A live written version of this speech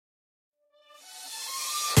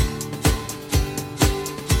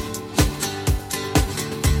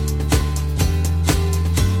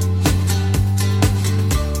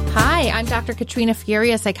Dr. Katrina Fury,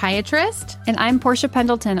 a psychiatrist. And I'm Portia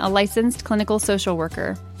Pendleton, a licensed clinical social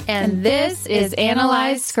worker. And this is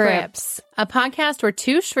Analyze Scripts, a podcast where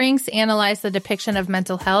two shrinks analyze the depiction of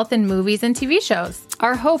mental health in movies and TV shows.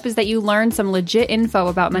 Our hope is that you learn some legit info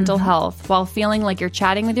about mental health while feeling like you're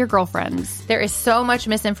chatting with your girlfriends. There is so much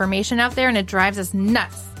misinformation out there, and it drives us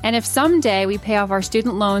nuts. And if someday we pay off our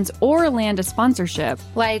student loans or land a sponsorship,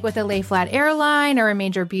 like with a Lay Flat airline or a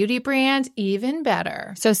major beauty brand, even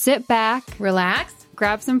better. So sit back, relax,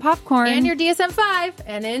 grab some popcorn and your DSM-5,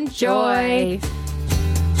 and enjoy.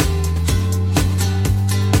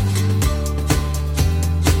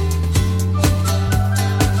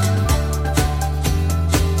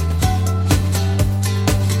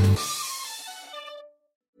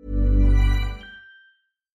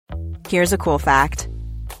 Here's a cool fact.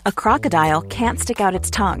 A crocodile can't stick out its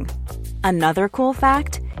tongue. Another cool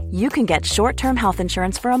fact, you can get short-term health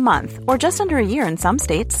insurance for a month or just under a year in some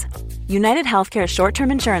states. United Healthcare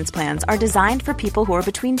short-term insurance plans are designed for people who are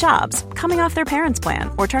between jobs, coming off their parents'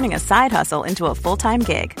 plan, or turning a side hustle into a full-time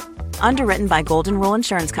gig. Underwritten by Golden Rule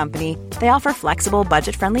Insurance Company, they offer flexible,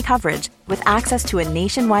 budget-friendly coverage with access to a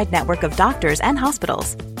nationwide network of doctors and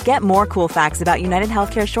hospitals. Get more cool facts about United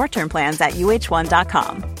Healthcare short-term plans at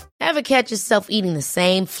uh1.com. Ever catch yourself eating the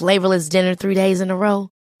same flavorless dinner 3 days in a row?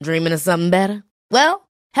 Dreaming of something better? Well,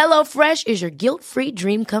 HelloFresh is your guilt-free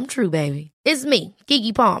dream come true, baby. It's me,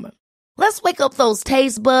 Keke Palmer. Let's wake up those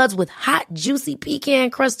taste buds with hot, juicy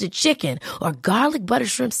pecan-crusted chicken or garlic butter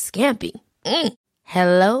shrimp scampi.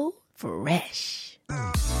 HelloFresh.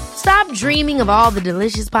 Stop dreaming of all the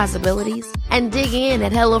delicious possibilities and dig in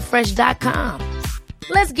at HelloFresh.com.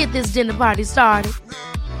 Let's get this dinner party started.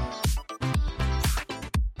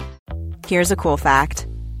 Here's a cool fact.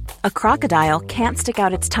 A crocodile can't stick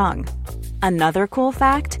out its tongue. Another cool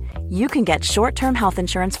fact, you can get short-term health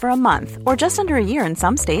insurance for a month or just under a year in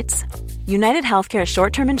some states. United Healthcare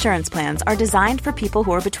short-term insurance plans are designed for people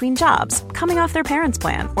who are between jobs, coming off their parents'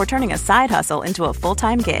 plan, or turning a side hustle into a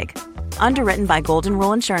full-time gig. Underwritten by Golden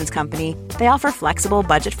Rule Insurance Company, they offer flexible,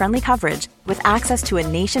 budget-friendly coverage with access to a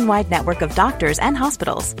nationwide network of doctors and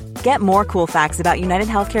hospitals. Get more cool facts about United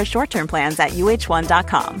Healthcare short-term plans at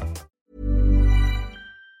uh1.com.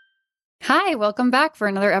 Hi, welcome back for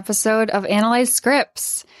another episode of Analyze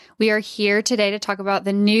Scripts. We are here today to talk about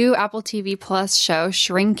the new Apple TV Plus show,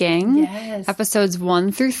 Shrinking, yes. Episodes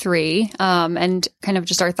 1 through 3, and kind of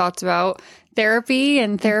just our thoughts about therapy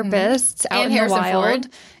and therapists out and in Harrison the wild.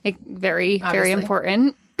 Ford. Very, Obviously. very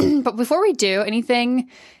important. But before we do,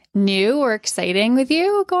 anything new or exciting with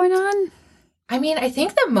you going on? I mean, I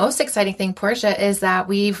think the most exciting thing, Portia, is that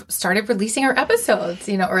we've started releasing our episodes.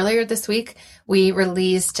 You know, earlier this week, we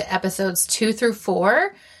released episodes 2 through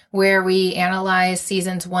 4, where we analyze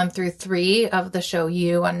seasons 1 through 3 of the show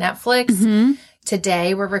You on Netflix.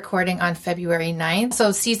 Today, we're recording on February 9th.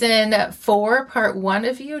 So season 4, part 1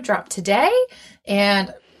 of You dropped today,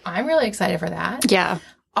 and I'm really excited for that. Yeah.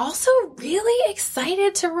 Also really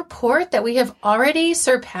excited to report that we have already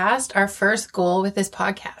surpassed our first goal with this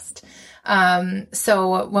podcast.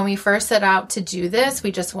 So when we first set out to do this,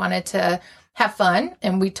 we just wanted to have fun,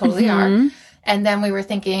 and we totally are. And then we were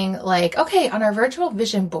thinking like, okay, on our virtual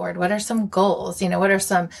vision board, what are some goals? You know, what are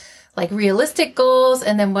some like realistic goals?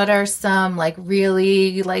 And then what are some like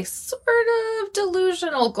really like sort of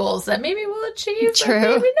delusional goals that maybe we'll achieve, True.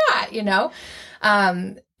 or maybe not, you know?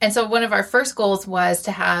 And so one of our first goals was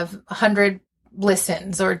to have 100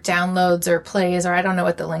 listens or downloads or plays, or I don't know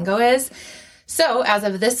what the lingo is. So as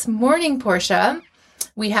of this morning, Portia,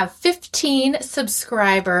 we have 15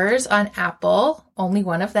 subscribers on Apple. Only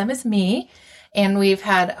one of them is me. And we've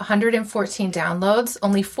had 114 downloads.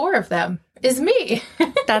 Only 4 of them is me.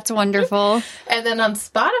 That's wonderful. And then on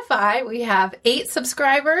Spotify, we have 8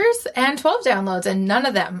 subscribers and 12 downloads, and none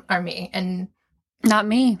of them are me. And Not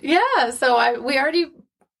me. yeah, so we already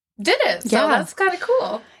did it. So that's kind of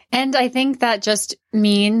cool. And I think that just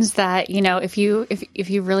means that, you know, if you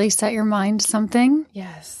really set your mind to something,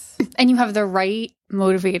 Yes. and you have the right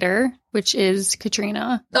motivator, which is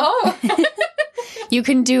Katrina, Oh, you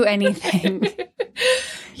can do anything.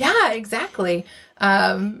 yeah, exactly.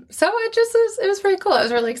 So it was pretty cool. I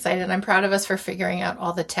was really excited. I'm proud of us for figuring out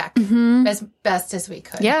all the tech as best as we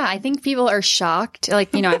could. Yeah, I think people are shocked.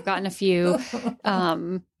 Like, you know, I've gotten a few,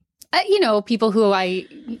 you know, people who I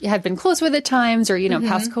have been close with at times, or, you know,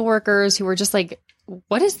 past coworkers who were just like,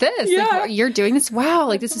 what is this? Yeah. Like, you're doing this? Wow.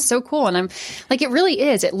 Like, this is so cool. And I'm like, it really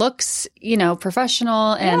is. It looks, you know,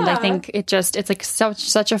 professional. And I think it's like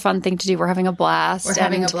such a fun thing to do. We're having a blast. We're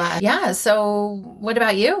having a blast. Yeah. So what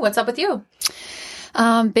about you? What's up with you?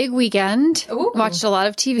 Big weekend. Ooh. Watched a lot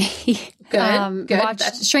of TV. Good.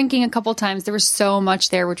 Watched Shrinking a couple times. There was so much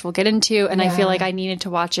there, which we'll get into. And I feel like I needed to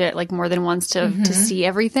watch it like more than once to see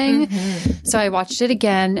everything. So I watched it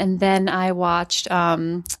again. And then I watched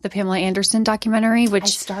the Pamela Anderson documentary, which I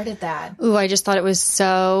started that. Ooh, I just thought it was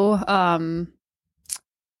so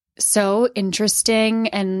interesting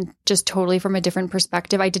and just totally from a different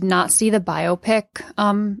perspective. I did not see the biopic,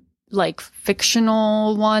 like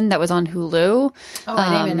fictional one that was on Hulu. Oh, I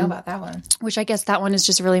didn't even know about that one. Which I guess that one is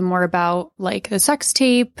just really more about like the sex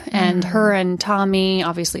tape and her and Tommy.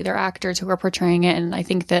 Obviously, they're actors who are portraying it. And I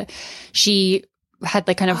think that she had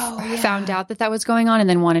like kind of found out that was going on and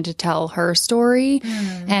then wanted to tell her story.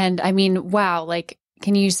 And I mean, wow, like,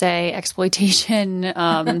 can you say exploitation?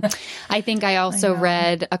 I think I also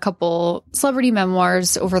read a couple celebrity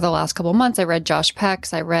memoirs over the last couple months. I read Josh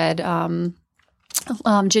Peck's. I read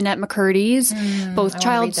Jeanette McCurdy's, both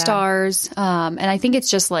child stars. And I think it's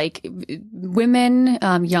just like women,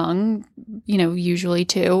 young, you know, usually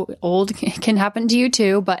too, old can happen to you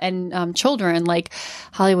too, but, and children, like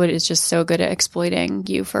Hollywood is just so good at exploiting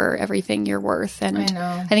you for everything you're worth. And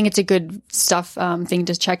I think it's a good stuff, thing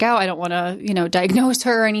to check out. I don't want to, you know, diagnose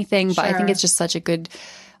her or anything, but I think it's just such a good,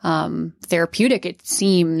 therapeutic, it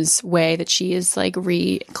seems, way that she is like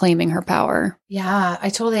reclaiming her power. Yeah, I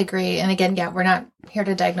totally agree. And again, we're not here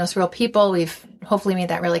to diagnose real people. We've hopefully made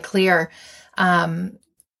that really clear.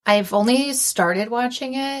 I've only started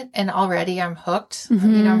watching it and already I'm hooked. You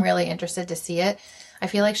know, I'm really interested to see it. I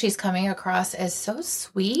feel like she's coming across as so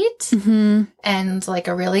sweet and like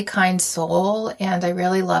a really kind soul. And I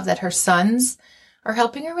really love that her sons are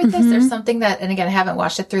helping her with this. There's something that, and again, I haven't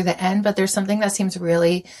watched it through the end, but there's something that seems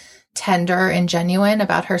really tender and genuine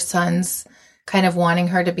about her sons kind of wanting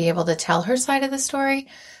her to be able to tell her side of the story.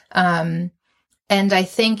 And I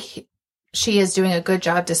think she is doing a good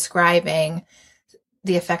job describing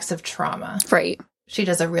the effects of trauma. Right. She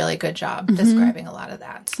does a really good job describing a lot of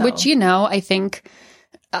that. So. Which, you know, I think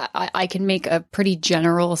I can make a pretty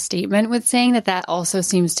general statement with saying that also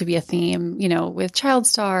seems to be a theme, you know, with child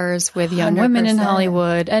stars, with young 100%. Women in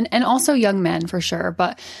Hollywood and also young men for sure.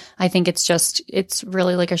 But I think it's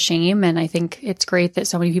really like a shame. And I think it's great that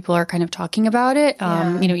so many people are kind of talking about it.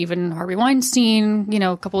 You know, even Harvey Weinstein, you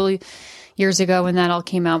know, a couple of years ago when that all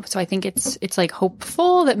came out. So I think it's like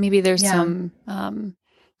hopeful that maybe there's some,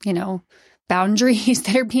 you know, boundaries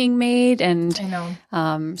that are being made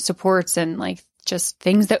and supports and like just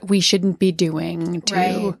things that we shouldn't be doing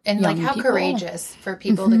to and like how people. Courageous for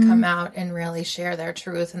people to come out and really share their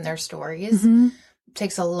truth and their stories. It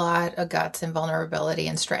takes a lot of guts and vulnerability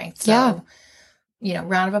and strength. So, you know,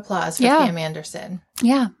 round of applause for Pam Anderson.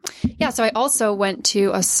 Yeah. So I also went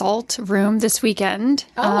to a SALT room this weekend.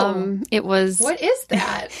 It was. What is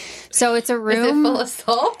that? So it's a room. Is it full of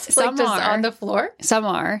salt? Some like are on the floor. Some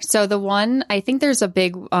are. So the one, I think there's a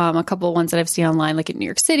big, a couple of ones that I've seen online, like in New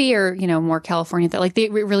York City or, you know, more California, that like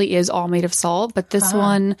it really is all made of salt. But this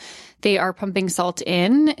one, they are pumping salt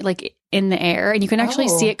in, like in the air, and you can actually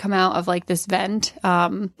see it come out of like this vent.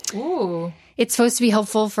 Ooh. It's supposed to be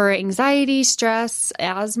helpful for anxiety, stress,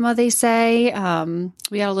 asthma, they say. We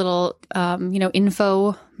got a little, you know,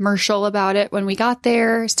 infomercial about it when we got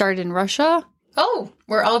there. Started in Russia. Oh,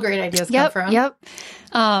 where all great ideas come from. Yep.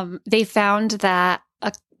 They found that,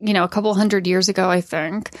 you know, a couple hundred years ago, I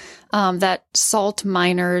think, that salt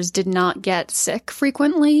miners did not get sick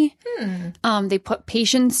frequently. They put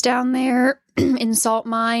patients down there in salt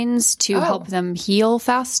mines to help them heal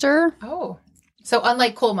faster. Oh. So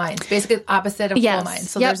unlike coal mines, basically opposite of coal mines.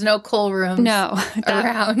 So there's no coal rooms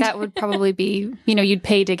around. That would probably be, you know, you'd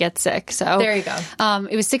pay to get sick. So there you go.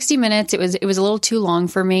 It was 60 minutes. It was a little too long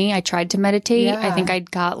for me. I tried to meditate. I think I'd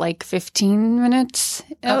got like 15 minutes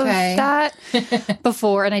of that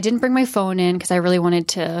before. And I didn't bring my phone in because I really wanted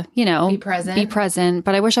to, you know, be present.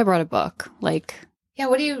 But I wish I brought a book. Like, yeah.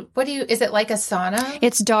 What do you, is it like a sauna?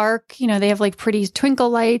 It's dark. You know, they have like pretty twinkle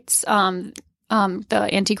lights. The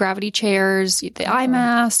anti-gravity chairs, the eye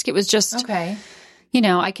mask. It was just, you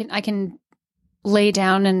know, I can lay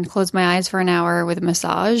down and close my eyes for an hour with a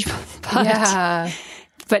massage,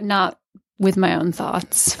 but not with my own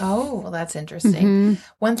thoughts. Oh, well, that's interesting.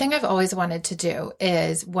 One thing I've always wanted to do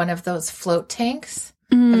is one of those float tanks.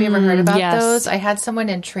 Have you ever heard about those? I had someone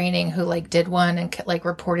in training who like did one and like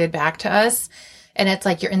reported back to us. And it's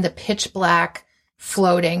like you're in the pitch black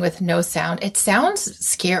floating with no sound. It sounds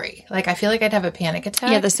scary. Like I feel like I'd have a panic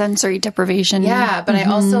attack. Yeah, the sensory deprivation. Yeah, but I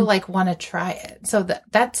also like want to try it. So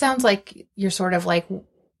that sounds like you're sort of like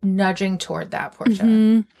nudging toward that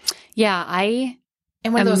portion. Yeah,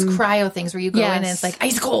 and one of those cryo things where you go in and it's like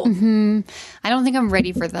ice cold. I don't think I'm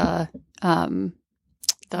ready for the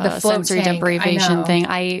the float sensory tank. deprivation thing.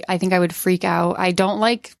 I think I would freak out. I don't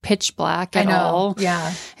like pitch black at all.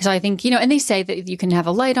 Yeah. So I think, and they say that you can have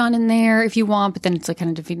a light on in there if you want, but then it's like kind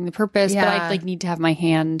of defeating the purpose. Yeah. But I like need to have my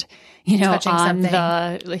hand, Touching on something.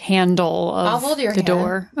 the handle of I'll hold your the hand.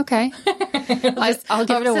 door. Okay. I'll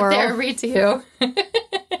give it a sit whirl. there and read to you.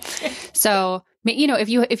 So,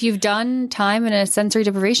 if you've done time in a sensory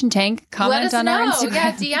deprivation tank, comment on our Instagram.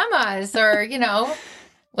 Yeah, DM us or,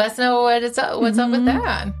 let us know what's up with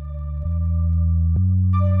that.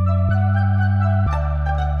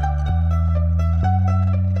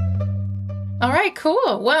 All right,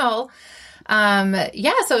 cool. Well,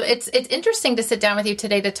 so it's interesting to sit down with you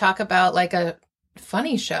today to talk about like a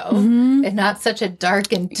funny show and not such a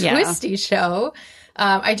dark and twisty show.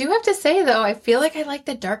 I do have to say, though, I feel like I like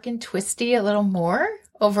the dark and twisty a little more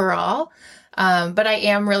overall. But I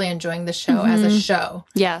am really enjoying the show as a show.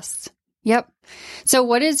 Yes. Yep. So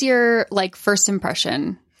what is your first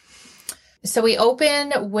impression? So we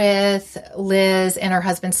open with Liz and her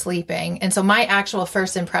husband sleeping. And so my actual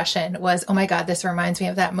first impression was, oh my God, this reminds me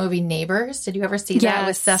of that movie Neighbors. Did you ever see that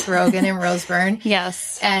with Seth Rogen and Rose Byrne?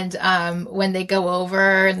 Yes. And when they go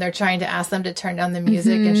over and they're trying to ask them to turn down the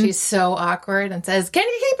music and she's so awkward and says, can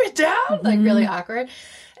you keep it down? Like really awkward.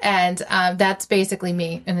 And that's basically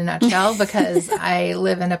me in a nutshell because I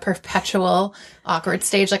live in a perpetual awkward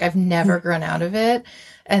stage. Like I've never grown out of it.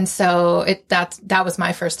 And so that was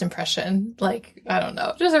my first impression. Like, I don't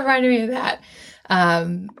know, just reminded me of that.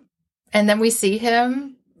 And then we see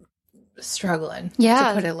him struggling,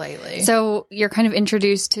 to put it lightly. So you're kind of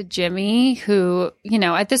introduced to Jimmy, who,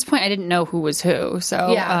 at this point I didn't know who was who. So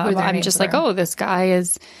I'm just like, oh, this guy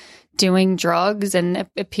is doing drugs and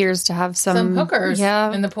appears to have some hookers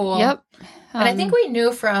in the pool. Yep. And I think we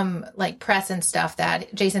knew from press and stuff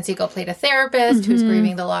that Jason Segel played a therapist who's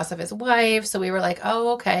grieving the loss of his wife. So we were like,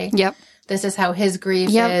 oh, okay. Yep. This is how his grief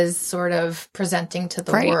is sort of presenting to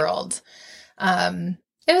the world. It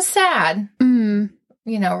was sad.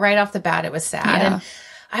 Right off the bat, it was sad. Yeah. And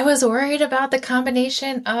I was worried about the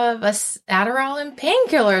combination of Adderall and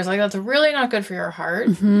painkillers. Like, that's really not good for your heart.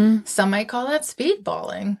 Some might call that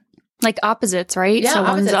speedballing. Like opposites, right? Yeah, so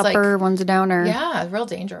one's opposites, upper, one's a downer. Yeah, real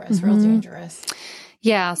dangerous, real dangerous.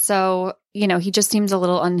 Yeah, so, he just seems a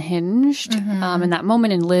little unhinged. And that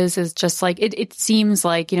moment in Liz is just like, it seems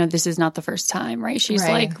like, this is not the first time, right? She's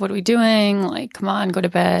like, what are we doing? Like, come on, go to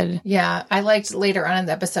bed. Yeah, I liked later on in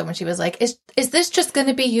the episode when she was like, is this just going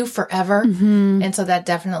to be you forever? And so that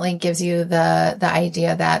definitely gives you the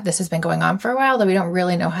idea that this has been going on for a while, though we don't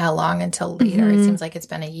really know how long until later. It seems like it's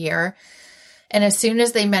been a year. And as soon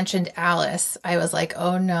as they mentioned Alice, I was like,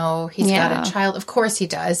 oh no, he's got a child. Of course he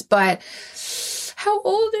does. But how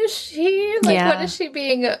old is she? What is she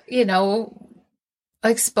being,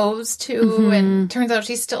 exposed to? And turns out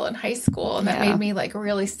she's still in high school. And that made me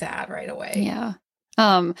really sad right away. Yeah.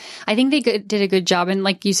 I think they did a good job. And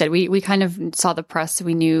like you said, we kind of saw the press.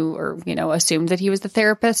 We knew or, assumed that he was the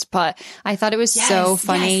therapist. But I thought it was so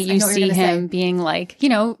funny. You see him being like,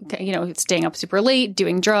 staying up super late,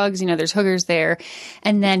 doing drugs. There's hookers there.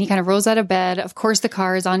 And then he kind of rolls out of bed. Of course, the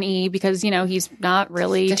car is on E because, he's not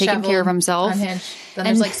really taking care of himself. Unhinged. Then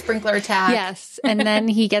there's sprinkler attack. Yes. And then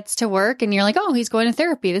he gets to work and you're like, oh, he's going to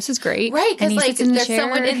therapy. This is great. Right. Because there's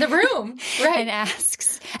someone in the room. Right. And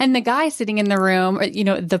asks. And the guy sitting in the room,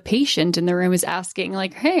 the patient in the room is asking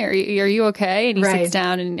like, hey, are you okay? And he sits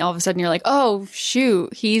down and all of a sudden you're like, oh,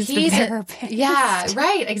 shoot, he's the therapist. Yeah,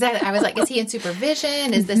 right. Exactly. I was like, is he in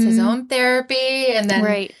supervision? Is this his own therapy? And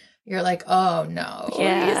then you're like, oh no, he's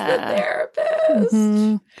the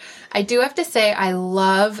therapist. I do have to say, I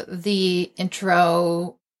love the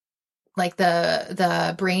intro, like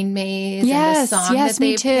the brain maze and the song that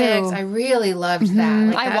they picked. I really loved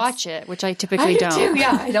that. I watch it, which I typically don't. Too,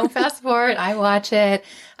 yeah, I don't fast forward. I watch it.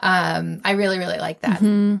 I really, really like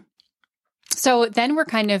that. So then we're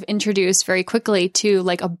kind of introduced very quickly to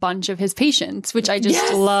a bunch of his patients, which I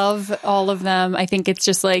just love all of them. I think it's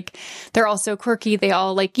just they're all so quirky. They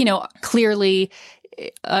all clearly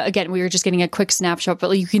again, we were just getting a quick snapshot,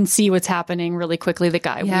 but you can see what's happening really quickly. The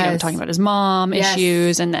guy, talking about his mom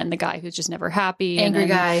issues, and then the guy who's just never happy. Angry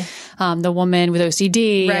guy. The woman with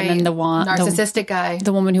OCD, and then the narcissistic guy.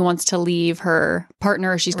 The woman who wants to leave her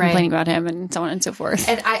partner. She's complaining about him and so on and so forth.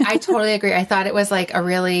 And I totally agree. I thought it was a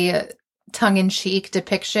really tongue-in-cheek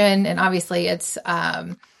depiction, and obviously it's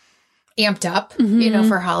amped up,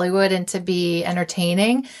 for Hollywood and to be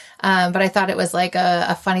entertaining. But I thought it was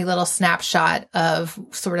a funny little snapshot of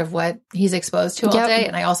sort of what he's exposed to all day.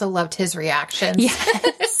 And I also loved his reactions.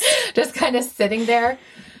 Yes. Just kind of sitting there.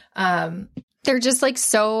 They're just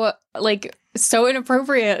so so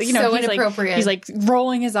inappropriate. You know, So he's inappropriate. He's like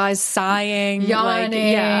rolling his eyes, sighing,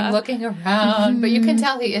 yawning, looking around. But you can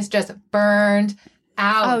tell he is just burned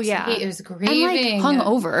out. Oh, yeah. He is grieving. And like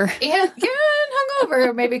hungover. Yeah,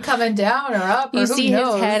 hungover, maybe coming down or up. You or see who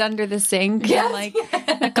knows? his head under the sink, Yes. and like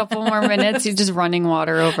a couple more minutes, he's just running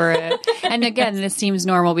water over it. And again, this seems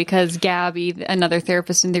normal because Gabby, another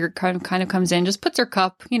therapist in there, kind of comes in, just puts her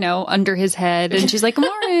cup, you know, under his head, and she's like, "Good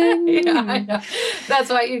morning." Yeah, I know. That's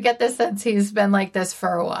why you get the sense he's been like this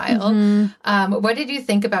for a while. What did you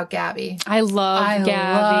think about Gabby? I love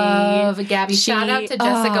Gabby. Shout out to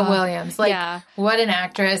Jessica Williams. Like, yeah. what an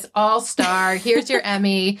actress, all star. Here's your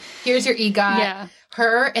Emmy. Here's your EGOT. Yeah.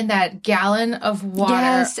 Her and that gallon of water.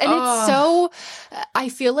 Yes, and it's so, I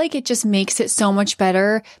feel like it just makes it so much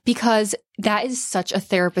better because that is such a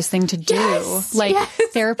therapist thing to do. Yes, like yes.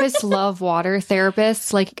 therapists love water.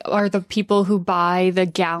 Therapists like are the people who buy the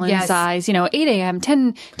gallon size, you know, 8 a.m.,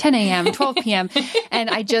 10 a.m., 12 p.m. And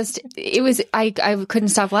I couldn't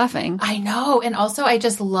stop laughing. I know. And also I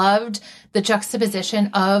just loved the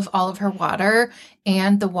juxtaposition of all of her water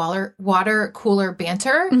and the water cooler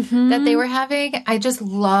banter that they were having. I just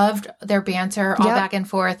loved their banter all back and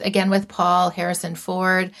forth, again with Paul Harrison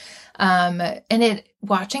Ford. And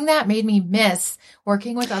watching that made me miss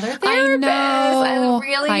working with other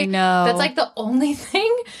therapists. I know. That's like the only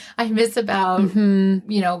thing I miss about, you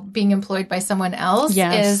know, being employed by someone else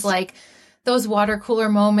is like those water cooler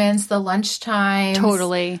moments, the lunchtime.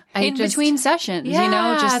 Totally. In between sessions, you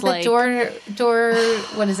know, just the like door,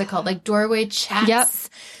 what is it called? Like doorway chats. Yep.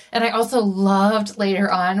 And I also loved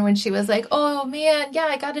later on when she was like, "Oh man, yeah,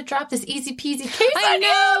 I got to drop this easy peasy case." I know.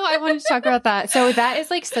 I wanted to talk about that. So that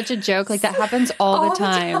is like such a joke. Like that happens all the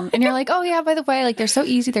time. And you're like, "Oh yeah, by the way, like they're so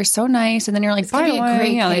easy, they're so nice." And then you're like, "By the way,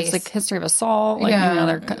 you know, it's like history of assault." Like, you know,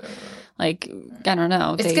 they're like, I don't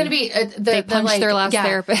know. It's going to be they punched their last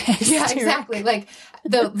therapist. Yeah, exactly. Like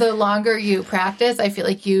the longer you practice, I feel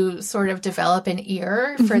like you sort of develop an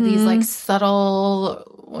ear for these like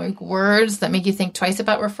subtle like words that make you think twice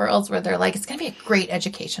about referrals, where they're like, it's going to be a great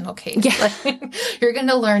educational case. Yeah. Like, you're going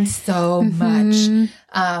to learn so much.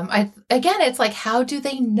 Again, it's like, how do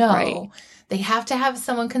they know? Right. They have to have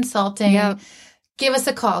someone consulting. Yep. Give us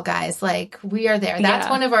a call, guys. Like, we are there. That's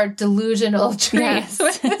one of our delusional traits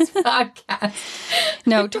with this podcast.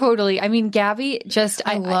 No, totally. I mean, Gabby just,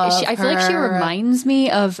 I feel like she reminds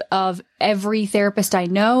me of every therapist I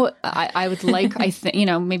know. I would like, you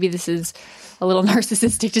know, maybe this is a little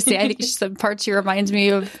narcissistic to say. I think some parts she reminds me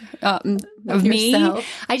of me.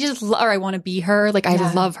 I just, or I want to be her. Like,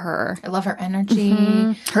 I love her. I love her energy.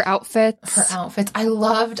 Her outfits.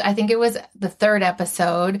 I think it was the third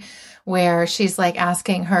episode where she's like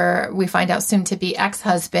asking her, we find out soon to be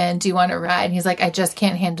ex-husband, do you want to ride? And he's like, I just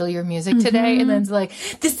can't handle your music today. And then it's like,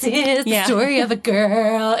 this is the story of a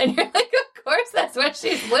girl. And you're like, of course, that's what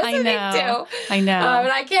she's listening to. I know.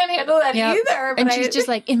 And I can't handle that either. But and she's just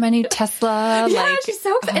like, in my new Tesla. Yeah, like, she's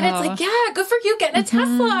so excited. And it's like, yeah, good for you getting a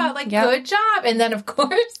Tesla. Like, good job. And then, of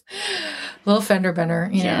course, little fender bender,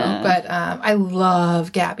 you know. But I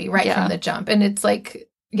love Gabby from the jump. And it's like,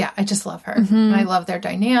 yeah, I just love her. And I love their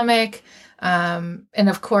dynamic. And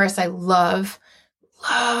of course, I love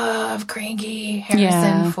Grangy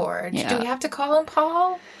Harrison Ford. Do we have to call him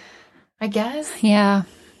Paul? I guess. Yeah.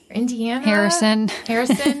 Indiana. Harrison.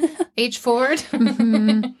 H. Ford.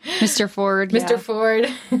 Mr. Ford. Mr. Ford.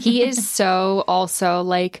 He is so also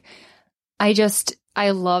like,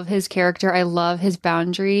 I love his character. I love his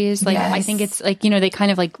boundaries. Like, I think it's like, you know, they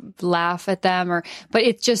kind of like laugh at them but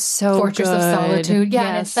it's just so Fortress good. of Solitude. Yeah.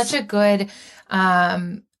 And it's such a good,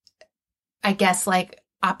 I guess, like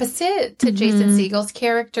opposite to Jason Segel's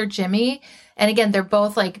character, Jimmy. And again, they're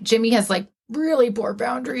both like, Jimmy has like really poor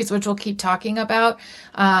boundaries, which we'll keep talking about.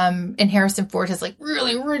 And Harrison Ford has like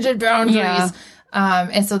really rigid boundaries. Yeah.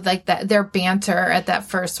 And so like that, their banter at that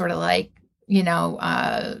first sort of like, you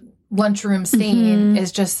know, lunchroom scene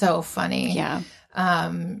is just so funny. Yeah.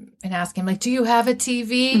 And asking like, do you have a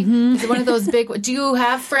TV? Is it one of those big, do you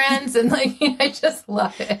have friends? And like, I just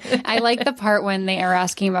love it. I like the part when they are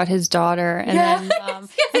asking about his daughter and then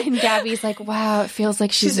and Gabby's like, wow, it feels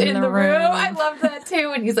like she's in the room. I love that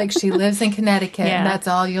too. And he's like, she lives in Connecticut and that's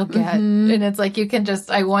all you'll get. And it's like, you can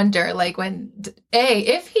just, I wonder like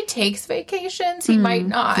if he takes vacations, he might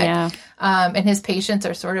not. Yeah. And his patients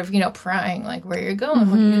are sort of, you know, prying like, where you're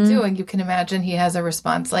going, what are you doing? You can imagine he has a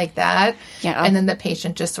response like that. Yeah. And then the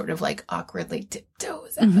patient just sort of like awkwardly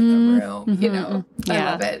tiptoes out of the room, you know. I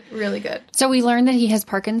love it. Really good. So we learned that he has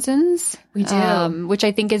Parkinson's. We do. Which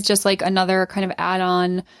I think is just like another kind of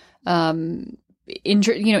add-on,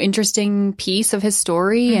 interesting piece of his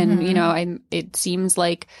story. And, you know, it seems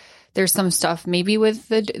like there's some stuff maybe with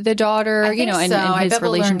the daughter, and his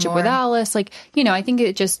relationship with Alice. Like, I think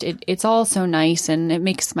it's all so nice, and it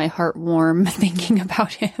makes my heart warm thinking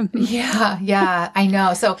about him. Yeah, I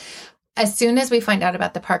know. So as soon as we find out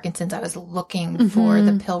about the Parkinson's, I was looking for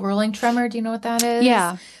the pill rolling tremor. Do you know what that is?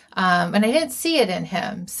 Yeah. And I didn't see it in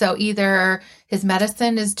him. So either his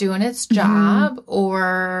medicine is doing its job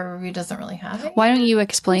or he doesn't really have it. Why don't you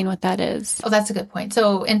explain what that is? Oh, that's a good point.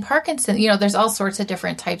 So in Parkinson, there's all sorts of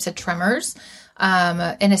different types of tremors.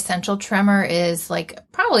 An essential tremor is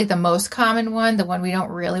like probably the most common one. The one we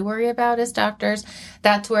don't really worry about as doctors.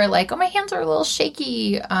 That's where like, my hands are a little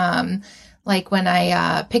shaky. Like when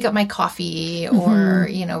I pick up my coffee or,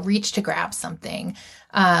 reach to grab something.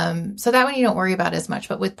 So that one you don't worry about as much.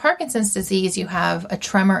 But with Parkinson's disease, you have a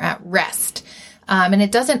tremor at rest. And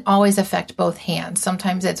it doesn't always affect both hands.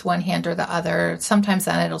 Sometimes it's one hand or the other. Sometimes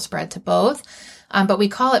then it'll spread to both. But we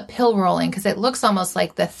call it pill rolling because it looks almost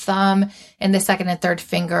like the thumb and the second and third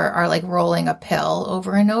finger are like rolling a pill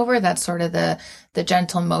over and over. That's sort of the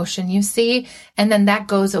gentle motion you see. And then that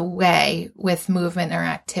goes away with movement or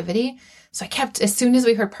activity. So as soon as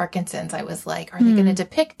we heard Parkinson's, I was like, are they going to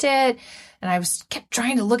depict it? And I kept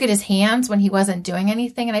trying to look at his hands when he wasn't doing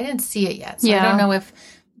anything, and I didn't see it yet. So I don't know if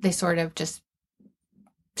they sort of just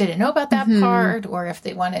didn't know about that part, or if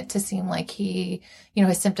they want it to seem like his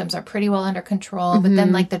symptoms are pretty well under control. But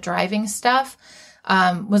then like the driving stuff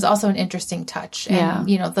was also an interesting touch. And,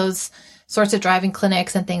 those sorts of driving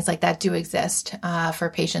clinics and things like that do exist for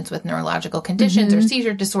patients with neurological conditions or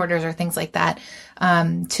seizure disorders or things like that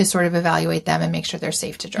to sort of evaluate them and make sure they're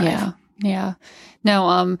safe to drive. Yeah.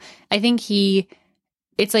 No, I think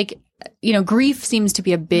it's like, grief seems to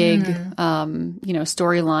be a big,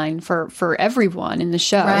 storyline for everyone in the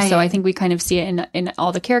show. Right. So I think we kind of see it in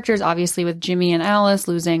all the characters, obviously with Jimmy and Alice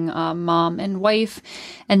losing mom and wife.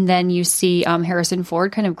 And then you see Harrison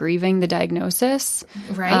Ford kind of grieving the diagnosis.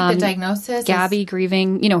 Right, the diagnosis. Gabby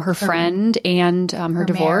grieving, her friend and her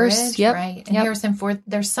divorce. Marriage, yep. Right. And Harrison Ford,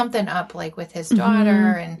 there's something up like with his daughter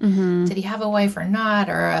and did he have a wife or not,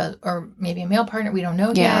 or maybe a male partner? We don't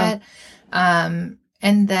know yet.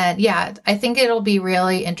 And then, I think it'll be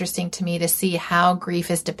really interesting to me to see how grief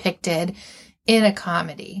is depicted in a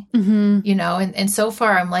comedy, and so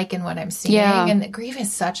far I'm liking what I'm seeing. Yeah. And grief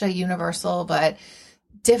is such a universal but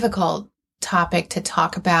difficult topic to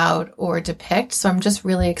talk about or depict. So I'm just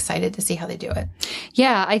really excited to see how they do it.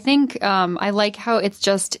 Yeah, I think I like how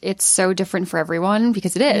it's so different for everyone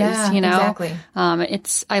because it is, Exactly.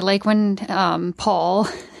 I like when Paul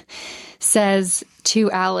says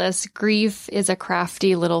to Alice, grief is a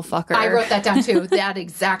crafty little fucker. I wrote that down too, that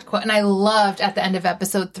exact quote. And I loved at the end of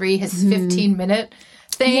episode 3, his 15-minute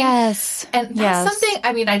thing. Yes. And that's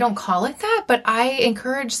something, I don't call it that, but I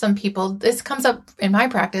encourage some people, this comes up in my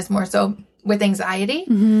practice more so with anxiety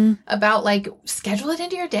about like, schedule it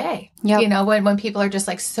into your day. Yep. When people are just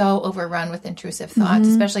like so overrun with intrusive thoughts,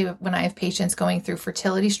 especially when I have patients going through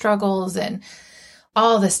fertility struggles and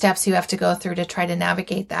all the steps you have to go through to try to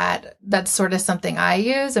navigate that. That's sort of something I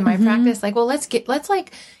use in my practice. Like, well, let's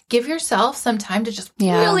give yourself some time to just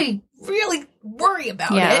really, really worry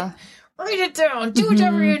about it. Write it down, do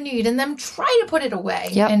whatever you need, and then try to put it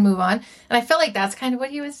away and move on. And I felt like that's kind of what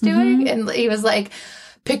he was doing. And he was like,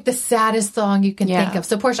 pick the saddest song you can think of.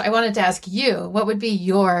 So, Portia, I wanted to ask you, what would be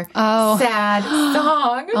your sad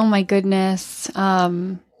song? Oh, my goodness.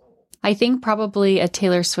 I think probably a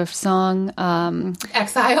Taylor Swift song.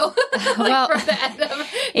 Exile. Well, from the end of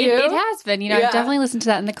it has been. I've definitely listened to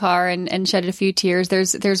that in the car and shed a few tears.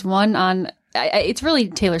 There's one on. It's really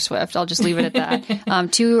Taylor Swift. I'll just leave it at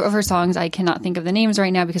that. 2 of her songs, I cannot think of the names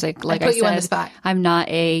right now because I put you on the spot. I'm not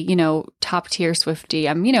a top tier Swiftie.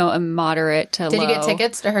 I'm a moderate to low. Did you get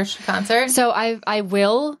tickets to her concert? So I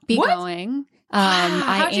will be going.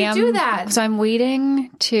 How'd you do that? So I'm waiting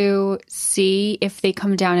to see if they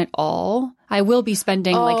come down at all. I will be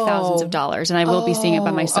spending like thousands of dollars, and I will be seeing it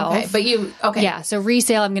by myself. Okay, but yeah. So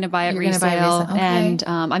resale, I'm going to buy it resale, and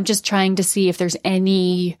I'm just trying to see if there's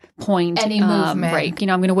any point, any movement. Right.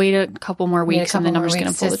 I'm going to wait a couple more weeks, and then I'm just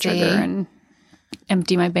going to pull the trigger and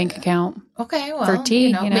empty my bank account. Okay, well, for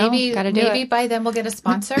tea, maybe by then we'll get a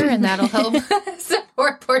sponsor, and that'll help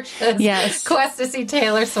support Portia's quest to see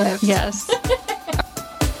Taylor Swift. Yes.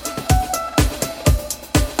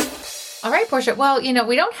 All right, Portia. Well,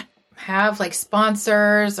 we don't have like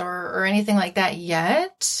sponsors or anything like that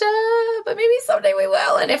yet, but maybe someday we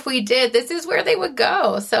will. And if we did, this is where they would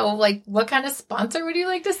go. So, like, what kind of sponsor would you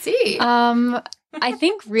like to see? I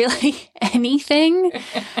think really anything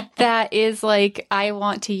that is like I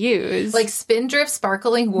want to use. Like Spindrift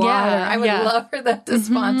sparkling water. Yeah, I would love for them to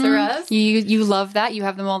sponsor us. You love that. You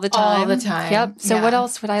have them all the time. All the time. Yep. So what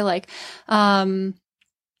else would I like?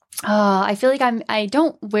 I feel like I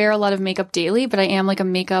don't wear a lot of makeup daily, but I am like a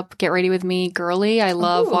makeup get ready with me girly. I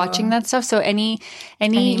love watching that stuff. So any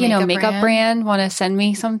makeup brand want to send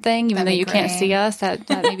me something, even though you can't see us, that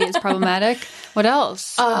maybe is problematic. What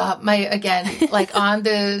else? On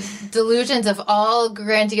the delusions of all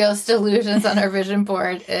grandiose delusions on our vision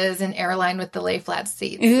board is an airline with the lay flat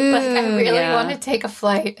seats. Ooh, I really want to take a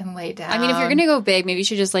flight and lay down. I mean, if you're going to go big, maybe you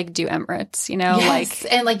should just like do Emirates, Yes.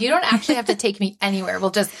 And you don't actually have to take me anywhere.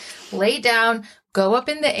 We'll just lay down, go up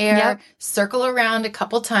in the air, circle around a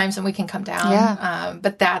couple times, and we can come down. Yeah.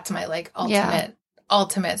 But that's my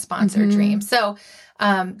ultimate sponsor dream. So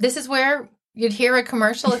this is where you'd hear a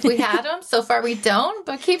commercial if we had them. So far we don't,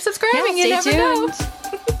 but keep subscribing. Yeah, you never know.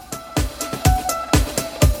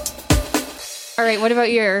 All right,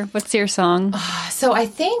 what's your song? So I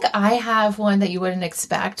think I have one that you wouldn't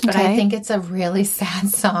expect, but I think it's a really sad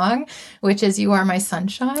song, which is You Are My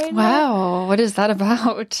Sunshine. Wow. What is that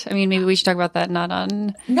about? I mean, maybe we should talk about that not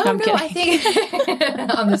on... No, I think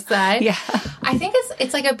on the side. Yeah. I think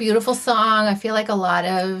it's like a beautiful song. I feel like a lot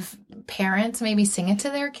of parents maybe sing it to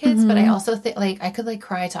their kids, but I also think I could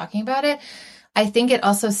cry talking about it. I think it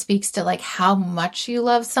also speaks to how much you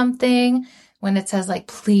love something. When it says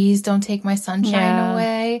please don't take my sunshine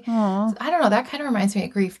away. Aww. I don't know. That kind of reminds me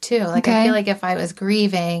of grief too. I feel like if I was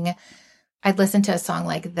grieving, I'd listen to a song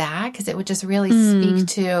like that because it would just really speak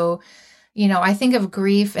to, I think of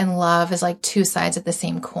grief and love as two sides of the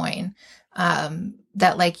same coin.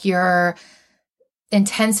 That your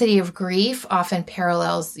intensity of grief often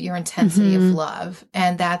parallels your intensity of love.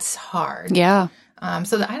 And that's hard. Yeah.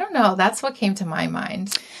 So I don't know. That's what came to my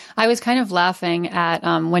mind. I was kind of laughing at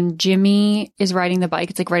when Jimmy is riding the bike.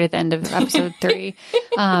 It's right at the end of episode 3.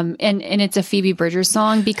 And it's a Phoebe Bridgers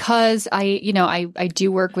song because I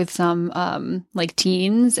do work with some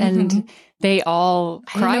teens and they all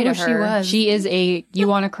cry to her. She is you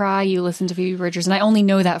want to cry, you listen to Phoebe Bridgers. And I only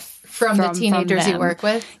know that from the teenagers you work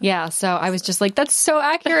with. Yeah. So I was just that's so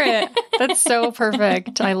accurate. That's so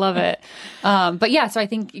perfect. I love it. But yeah, so I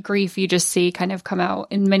think grief you just see kind of come out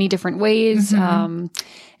in many different ways.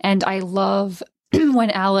 And I love when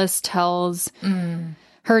Alice tells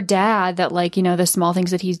her dad that the small things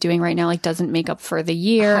that he's doing right now doesn't make up for the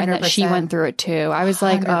year 100%. And that she went through it too. I was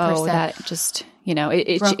like, 100%. Oh, that just,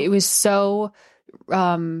 it was so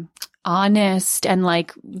honest and I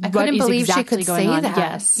couldn't believe exactly she could say on. that.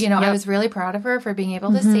 Yes. I was really proud of her for being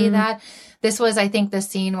able to say that. This was, I think, the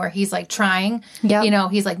scene where he's trying,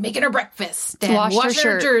 he's making her breakfast and washing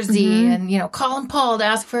her jersey and, calling Paul to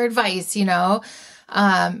ask for advice,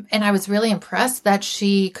 and I was really impressed that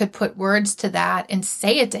she could put words to that and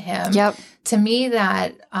say it to him. Yep. To me,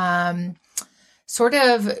 that sort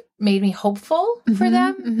of made me hopeful for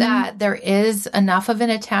them that there is enough of an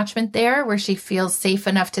attachment there where she feels safe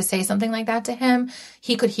enough to say something like that to him.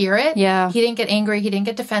 He could hear it. Yeah. He didn't get angry. He didn't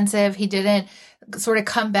get defensive. He didn't sort of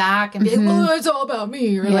come back and be well, it's all about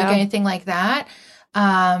me or anything like that.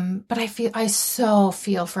 But I so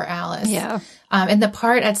feel for Alice. Yeah. And the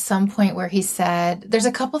part at some point where he said, there's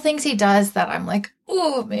a couple things he does that I'm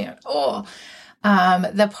oh man,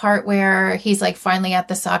 the part where he's finally at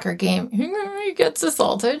the soccer game, he gets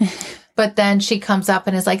assaulted. But then she comes up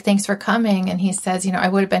and is thanks for coming. And he says, I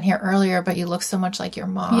would have been here earlier, but you look so much like your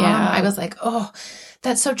mom. Yeah. I was oh,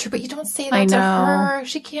 that's so true. But you don't say that to her.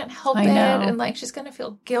 She can't help it. And she's going to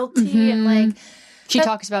feel guilty. And she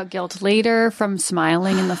talks about guilt later from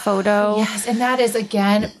smiling in the photo. Yes, and that is,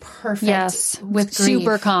 again, perfect. Yes, with grief.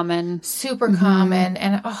 Super common. Super common.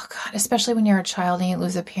 And, oh, God, especially when you're a child and you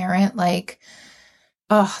lose a parent,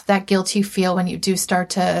 that guilt you feel when you do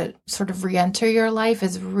start to sort of re-enter your life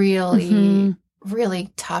is really,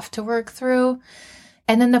 really tough to work through.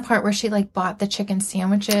 And then the part where she bought the chicken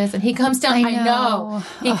sandwiches and he comes down. I know.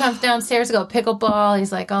 He comes downstairs to go pickleball.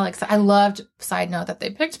 He's all excited. I loved, side note, that they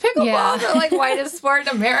picked pickleball. Yeah. They're whitest sport in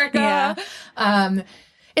America. Yeah.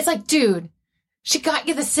 It's dude, she got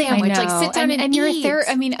you the sandwich. Sit down and you're eat.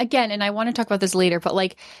 I mean, again, and I want to talk about this later, but I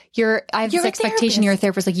have this expectation you're a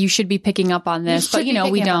therapist. You should be picking up on this, but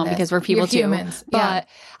we don't because we're people too. Humans. But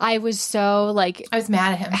I was so I was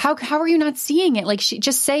mad at him. How are you not seeing it? She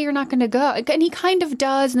just say you're not going to go, and he kind of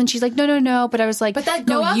does, and then she's no. But I was but that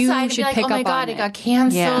go outside you and should be pick oh my up God, on it got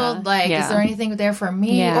canceled. Is there anything there for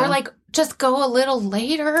me? Yeah. Or just go a little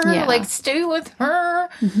later. Yeah. Stay with her.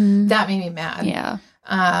 That made me mad. Yeah.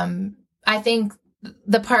 I think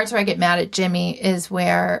the parts where I get mad at Jimmy is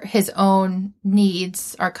where his own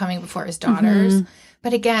needs are coming before his daughter's.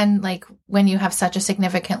 But again, like when you have such a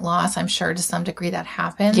significant loss, I'm sure to some degree that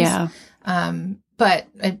happens. Yeah. But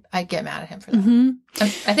I get mad at him for that.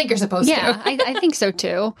 I think you're supposed to. Yeah, I think so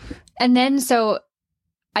too. And then, so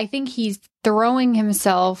I think he's throwing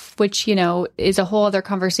himself, which, you know, is a whole other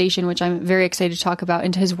conversation, which I'm very excited to talk about,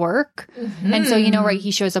 into his work. And so, you know, right,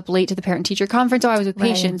 he shows up late to the parent-teacher conference. Oh, I was with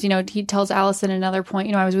Patience. You know, he tells Allison at another point,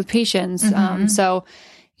 you know, I was with Patience. So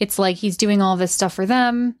it's like he's doing all this stuff for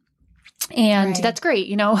them. And that's great,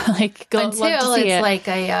 you know, like love to see it's like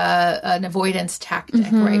an avoidance tactic,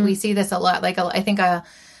 right? We see this a lot. Like I think a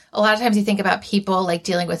lot of times you think about people like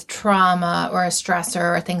dealing with trauma or a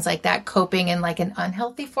stressor or things like that, coping in like an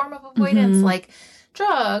unhealthy form of avoidance, like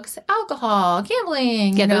drugs, alcohol,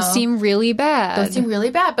 gambling. Yeah, those seem really bad.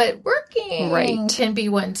 But working can be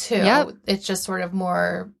one too. Yep. It's just sort of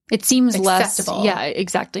more. It seems acceptable. Less. Yeah,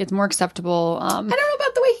 exactly. It's more acceptable. I don't know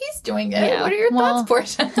about the way he's doing it. Yeah. What are your thoughts,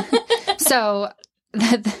 Portia? So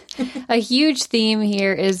a huge theme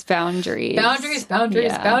here is boundaries.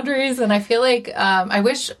 Boundaries. And I feel like I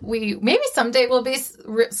wish maybe someday we'll be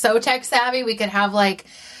so tech savvy we could have like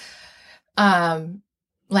a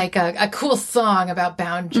cool song about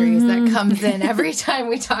boundaries that comes in every time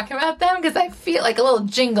we talk about them, because I feel like a little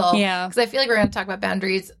jingle. Yeah. Because I feel like we're going to talk about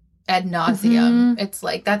boundaries ad nauseum. It's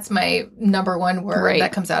like that's my number one word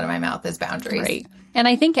that comes out of my mouth is boundaries. Right. And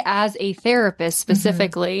I think as a therapist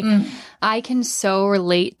specifically, I can so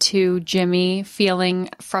relate to Jimmy feeling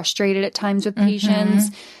frustrated at times with patients.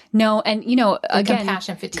 No, and you know, again,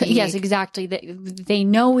 compassion fatigue. Yes, exactly. They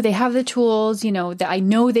know they have the tools. You know, that I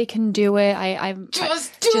know they can do it.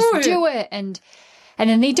 Just do it, and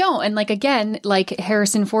then they don't. And like again, like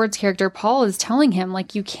Harrison Ford's character Paul is telling him,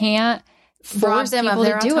 like you can't force them people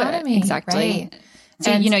to do autonomy. It. Exactly. Right. So,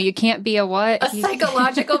 and you know, you can't be a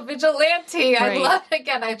psychological vigilante.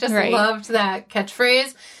 I just loved that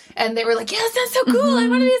catchphrase. And they were like, yeah, that sounds so cool. I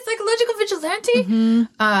want to be a psychological vigilante.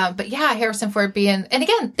 But yeah, Harrison Ford being, and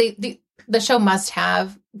again, the show must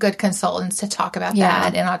have good consultants to talk about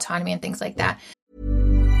that and autonomy and things like that.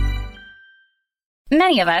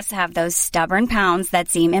 Many of us have those stubborn pounds that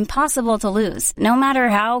seem impossible to lose, no matter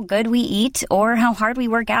how good we eat or how hard we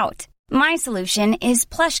work out. My solution is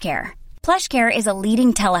PlushCare. PlushCare is a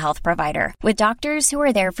leading telehealth provider with doctors who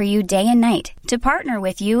are there for you day and night to partner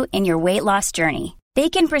with you in your weight loss journey. They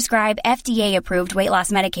can prescribe FDA-approved weight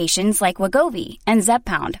loss medications like Wegovy and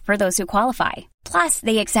Zepbound for those who qualify. Plus,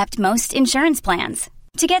 they accept most insurance plans.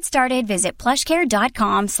 To get started, visit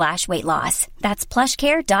plushcare.com/weightloss. That's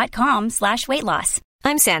plushcare.com/weightloss.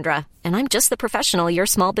 I'm Sandra, and I'm just the professional your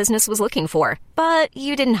small business was looking for. But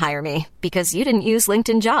you didn't hire me because you didn't use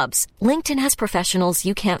LinkedIn Jobs. LinkedIn has professionals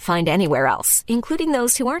you can't find anywhere else, including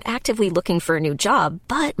those who aren't actively looking for a new job,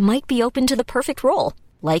 but might be open to the perfect role,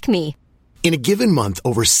 like me. In a given month,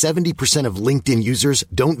 over 70% of LinkedIn users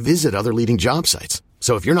don't visit other leading job sites.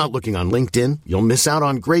 So if you're not looking on LinkedIn, you'll miss out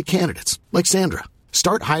on great candidates like Sandra.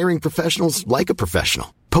 Start hiring professionals like a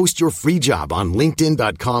professional. Post your free job on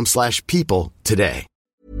linkedin.com/people today.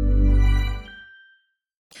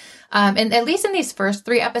 And at least in these first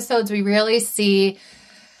 3 episodes, we really see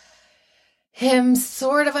him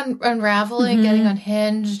sort of unraveling, getting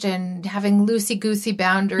unhinged, and having loosey-goosey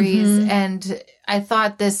boundaries. And I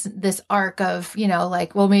thought this arc of, you know,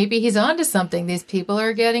 like, well, maybe he's onto something. These people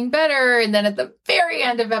are getting better. And then at the very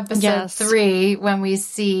end of episode 3, when we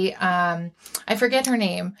see, I forget her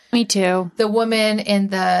name. Me too. The woman in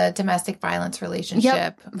the domestic violence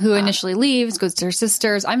relationship. Who initially leaves, goes to her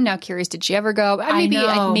sister's. I'm now curious, did she ever go?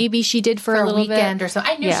 Maybe she did for a little weekend bit. Or so.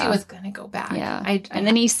 I knew she was going to go back. Yeah. And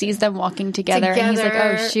then he sees them walking together. And he's like,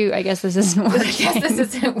 oh, shoot, I guess this isn't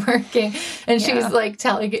working. And she's like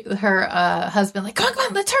telling her husband, like, come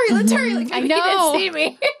on, let's hurry. Like, I know. He didn't see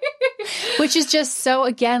me. Which is just so,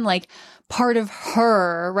 again, like, part of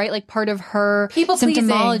her, right? Like part of her people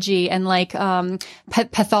symptomology and like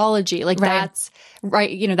pathology. Like that's right.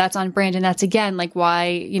 You know, that's on brand. And that's again, like why,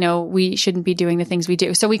 you know, we shouldn't be doing the things we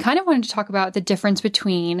do. So we kind of wanted to talk about the difference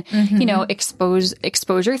between, you know,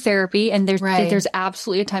 exposure therapy. And there's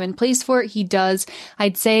absolutely a time and place for it. He does,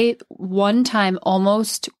 I'd say one time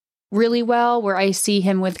almost really well, where I see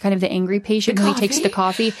him with kind of the angry patient when he takes the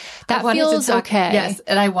coffee. That feels okay. Yes.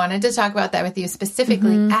 And I wanted to talk about that with you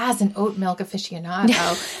specifically as an oat milk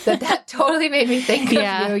aficionado. that totally made me think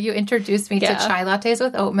of you. You introduced me to chai lattes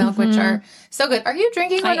with oat milk, which are so good. Are you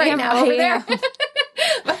drinking one right now over there?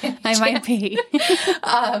 I might be.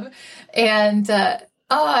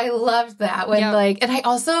 I loved that when and I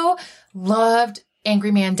also loved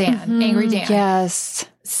Angry Man Dan. Angry Dan. Yes.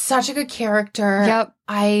 Such a good character. Yep.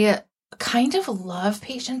 I kind of love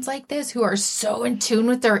patients like this who are so in tune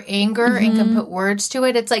with their anger and can put words to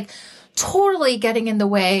it. It's like totally getting in the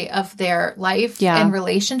way of their life and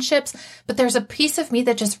relationships. But there's a piece of me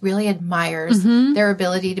that just really admires their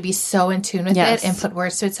ability to be so in tune with it and put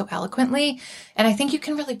words to it so eloquently. And I think you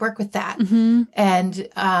can really work with that. And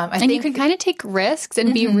I think you can kind of take risks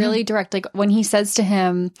and be really direct. Like when he says to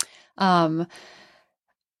him,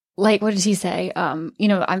 like, what does he say?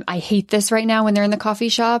 I hate this right now when they're in the coffee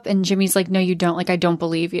shop. And Jimmy's like, no, you don't. Like, I don't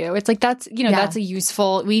believe you. It's like, that's, that's a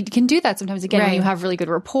useful, we can do that sometimes. Again, when you have really good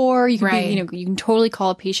rapport, you can be, you can totally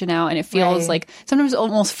call a patient out and it feels like sometimes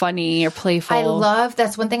almost funny or playful. I love,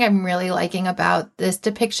 that's one thing I'm really liking about this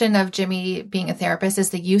depiction of Jimmy being a therapist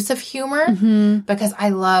is the use of humor, because I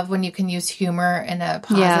love when you can use humor in a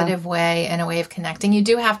positive way and a way of connecting. You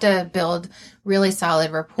do have to build really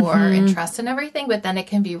solid rapport and trust and everything, but then it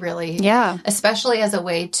can be really, especially as a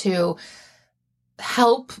way to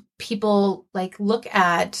help people like look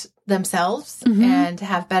at themselves and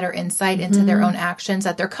have better insight into their own actions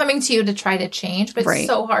that they're coming to you to try to change. But it's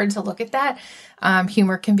so hard to look at that.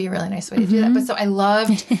 Humor can be a really nice way to do that. But so I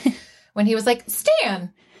loved when he was like,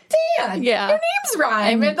 Dan, your name's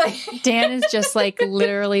rhyme. And like, Dan is just like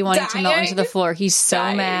literally wanting to melt into the floor. He's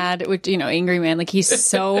so mad, which, angry man. Like he's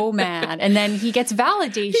so mad. And then he gets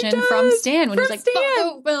validation from Stan when he's like, fuck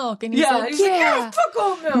oat milk. And he's like, fuck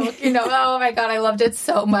oat milk. Oh my God, I loved it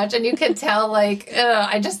so much. And you could tell like,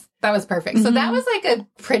 that was perfect. So that was like a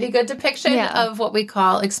pretty good depiction of what we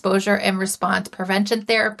call exposure and response prevention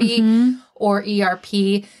therapy or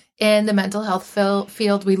ERP. In the mental health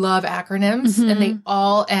field, we love acronyms, and they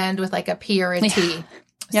all end with like a P or a T.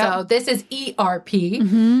 So this is ERP,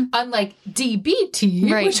 unlike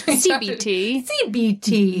DBT, right? CBT,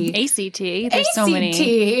 ACT. There's so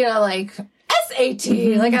many. Like SAT.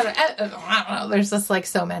 Like I don't know. There's just like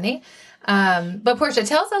so many. But Portia,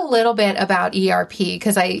 tell us a little bit about ERP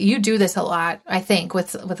because you do this a lot, I think,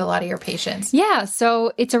 with a lot of your patients. Yeah.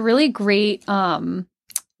 So it's a really great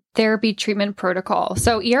therapy treatment protocol.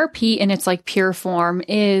 So ERP in its like pure form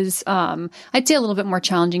is, I'd say a little bit more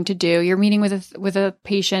challenging to do. You're meeting with a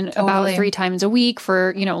patient about 3 times a week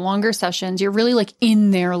for, longer sessions. You're really like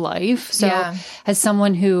in their life. So as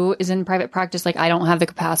someone who is in private practice, like I don't have the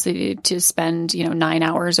capacity to spend, 9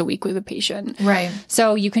 hours a week with a patient. Right.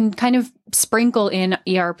 So you can kind of sprinkle in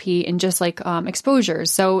ERP and just like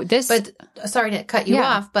exposures. So this, but sorry to cut you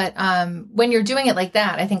off, but when you're doing it like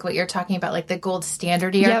that, I think what you're talking about, like the gold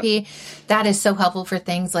standard ERP, that is so helpful for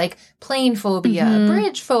things like plane phobia,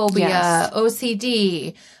 bridge phobia,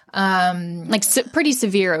 OCD, like pretty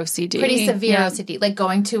severe OCD, OCD, like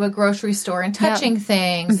going to a grocery store and touching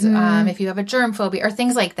things. If you have a germ phobia or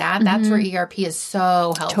things like that, that's where ERP is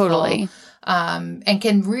so helpful. Totally. And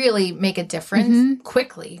can really make a difference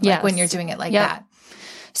quickly, like when you're doing it like that.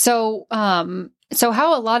 So, so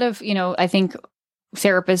how a lot of, I think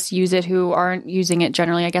therapists use it who aren't using it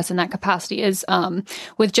generally, I guess, in that capacity is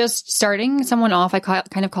with just starting someone off, I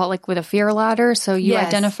kind of call it like with a fear ladder. So you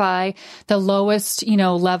identify the lowest,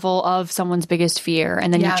 level of someone's biggest fear,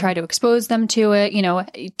 and then you try to expose them to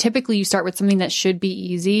it. Typically you start with something that should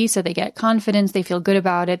be easy. So they get confidence, they feel good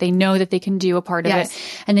about it, they know that they can do a part of it.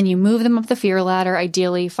 And then you move them up the fear ladder,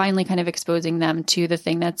 ideally, finally kind of exposing them to the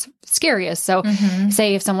thing that's scariest. So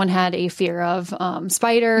say if someone had a fear of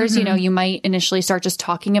spiders, you might initially start just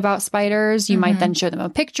talking about spiders. You might then show them a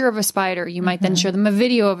picture of a spider. You might then show them a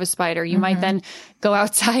video of a spider. You might then go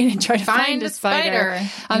outside and try to find a spider.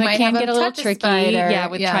 It can get a little tricky,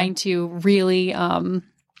 with trying to really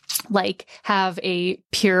like have a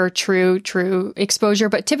pure, true exposure,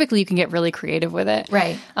 but typically you can get really creative with it.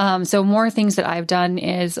 Right. So more things that I've done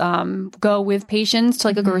is go with patients to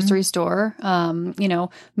like a grocery store,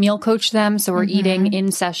 meal coach them. So we're eating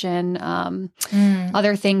in session.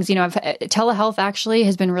 Other things, telehealth actually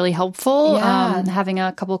has been really helpful. Having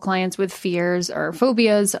a couple of clients with fears or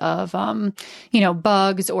phobias of,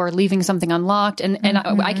 bugs or leaving something unlocked. And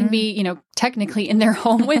I can be, technically in their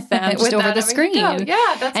home with them just over the screen. Yeah,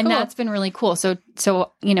 that's and cool. That's been really cool. So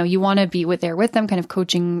you want to be there with them, kind of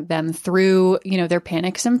coaching them through, their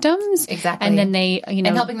panic symptoms. Exactly. And then they, and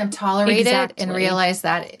helping them tolerate it and realize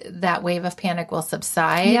that wave of panic will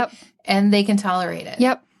subside. Yep. And they can tolerate it.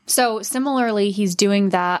 Yep. So similarly, he's doing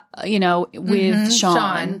that, with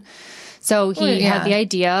Sean. So he had the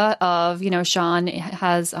idea of, Sean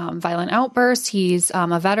has violent outbursts. He's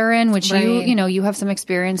a veteran, which you have some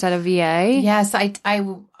experience at a VA. Yes,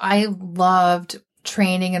 I loved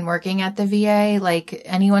training and working at the VA. Like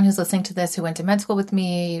anyone who's listening to this who went to med school with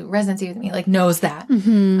me, residency with me, like knows that.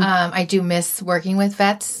 I do miss working with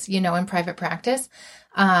vets, in private practice.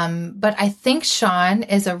 But I think Sean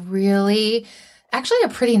is a really actually a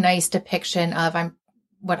pretty nice depiction of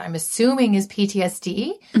what I'm assuming is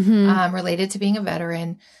PTSD related to being a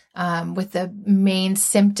veteran, with the main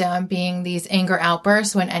symptom being these anger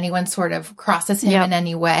outbursts when anyone sort of crosses him in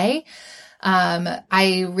any way.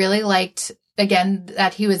 I really liked, again,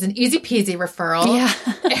 that he was an easy peasy referral. Yeah.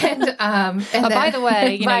 And then, by the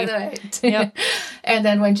way, yep. And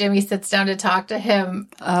then when Jimmy sits down to talk to him,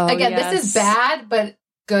 again, this is bad, but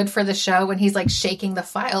good for the show when he's like shaking the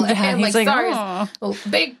file at him. Like, sorry,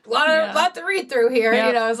 big lot to read through here.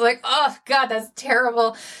 Yep. I was like, oh God, that's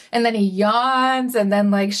terrible. And then he yawns, and then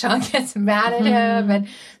like Sean gets mad at him, and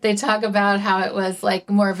they talk about how it was like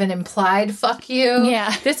more of an implied fuck you.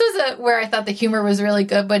 Yeah. This was where I thought the humor was really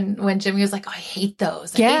good when Jimmy was like, oh, I hate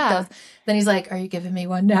those. I hate those. Then he's like, are you giving me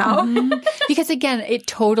one now? Because again, it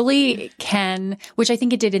totally can, which I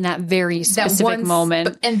think it did in that very specific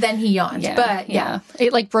moment. And then he yawned. Yeah, but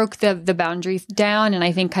it like broke the boundary down, and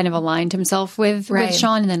I think kind of aligned himself with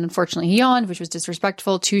Sean. And then unfortunately he yawned, which was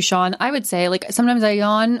disrespectful to Sean. I would say, like, sometimes I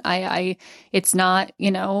yawn. It's not,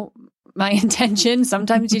 my intention.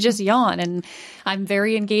 Sometimes you just yawn, and I'm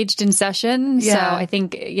very engaged in session. Yeah. So I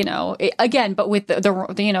think, again, but with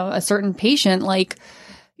the a certain patient, like,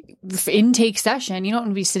 intake session, you don't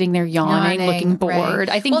want to be sitting there yawning looking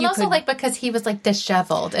bored. I think also like because he was like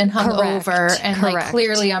disheveled and hungover and like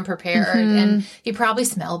clearly unprepared, and he probably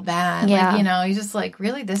smelled bad. Yeah. Like, he's just like,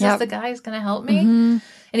 really, this is the guy who's going to help me, and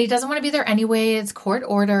he doesn't want to be there anyway. It's court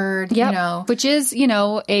ordered, which is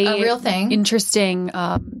a real thing. Interesting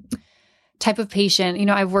type of patient.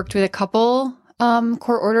 I've worked with a couple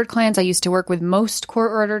court-ordered clients. I used to work with most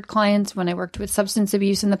court-ordered clients when I worked with substance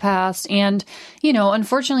abuse in the past. And,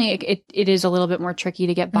 unfortunately, it is a little bit more tricky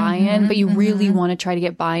to get buy-in, but you really want to try to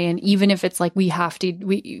get buy-in, even if it's like we just have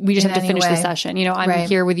to finish the session. I'm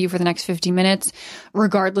here with you for the next 50 minutes,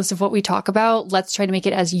 regardless of what we talk about. Let's try to make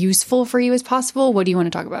it as useful for you as possible. What do you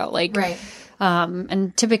want to talk about?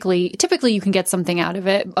 And typically you can get something out of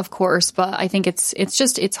it, of course, but I think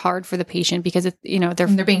it's hard for the patient because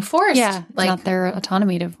they're being forced. Yeah. It's not their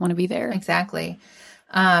autonomy to want to be there. Exactly.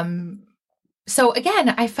 So again,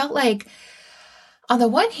 I felt like on the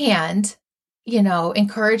one hand,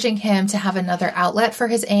 encouraging him to have another outlet for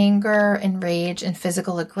his anger and rage and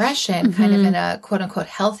physical aggression, kind of in a quote unquote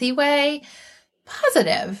healthy way,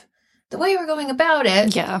 positive. The way we're going about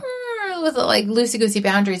it. Yeah. With like loosey-goosey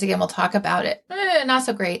boundaries, again, we'll talk about it. Not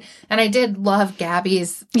so great. And I did love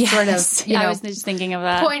Gabby's sort of, I was just thinking of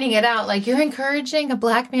that. Pointing it out, like, you're encouraging a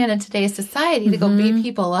Black man in today's society to go beat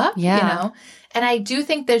people up, And I do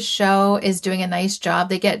think this show is doing a nice job.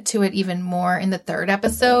 They get to it even more in the third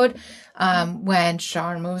episode, when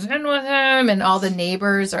Sean moves in with him and all the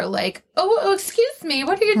neighbors are like, oh, excuse me,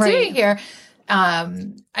 what are you doing here?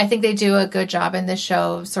 I think they do a good job in this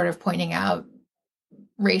show sort of pointing out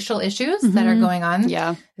racial issues that are going on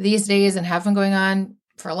these days and have been going on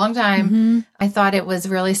for a long time. I thought it was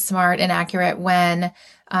really smart and accurate when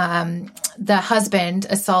the husband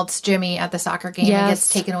assaults Jimmy at the soccer game and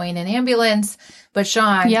gets taken away in an ambulance, but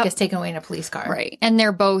Sean gets taken away in a police car. Right. And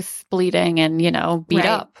they're both bleeding and, beat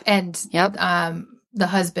up. And the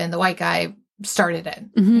husband, the white guy, started it.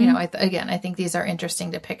 I think these are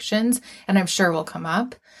interesting depictions, and I'm sure will come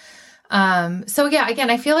up. Again,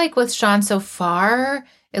 I feel like with Sean so far,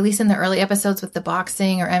 at least in the early episodes with the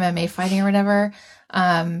boxing or MMA fighting or whatever,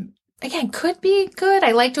 again, could be good.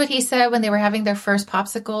 I liked what he said when they were having their first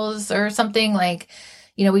popsicles or something, like,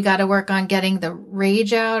 we got to work on getting the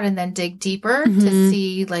rage out and then dig deeper to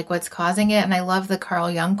see like what's causing it. And I love the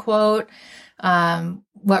Carl Jung quote,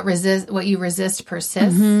 what you resist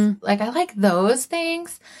persists. Like, I like those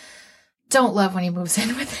things. Don't love when he moves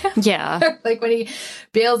in with him. Yeah. Like when he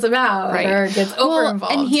bails him out or gets over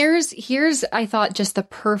involved. And here's I thought just the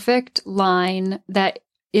perfect line that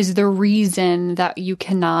is the reason that you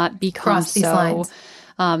cannot become cross these lines.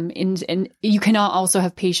 And you cannot also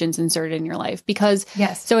have patience inserted in your life because,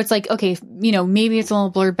 so it's like, okay, maybe it's a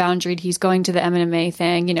little blurred boundary. He's going to the MMA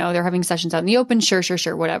thing, they're having sessions out in the open. Sure,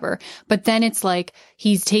 whatever. But then it's like,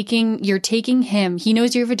 you're taking him. He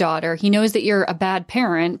knows you have a daughter. He knows that you're a bad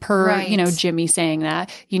parent per, Jimmy saying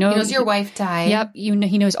that, he knows your wife died. Yep.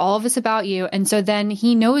 He knows all of this about you. And so then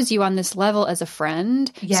he knows you on this level as a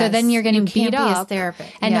friend. Yes. So then you're getting beat up.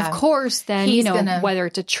 Therapist. And of course, then, whether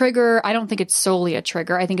it's a trigger, I don't think it's solely a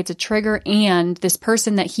trigger. I think it's a trigger, and this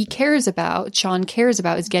person that he cares about, Sean cares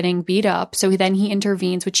about, is getting beat up. So then he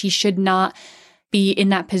intervenes, which he should not be in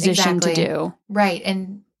that position to do. Right.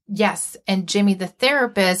 And yes. And Jimmy, the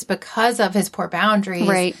therapist, because of his poor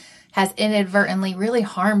boundaries, has inadvertently really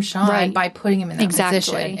harmed Sean by putting him in that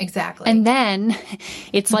position. Exactly. And then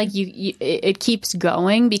it's like it keeps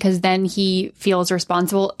going because then he feels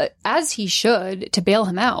responsible, as he should, to bail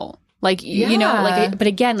him out. Like, you know, like, but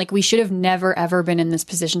again, like we should have never, ever been in this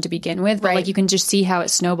position to begin with. But like you can just see how it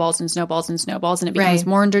snowballs and snowballs and snowballs and it becomes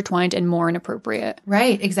more intertwined and more inappropriate.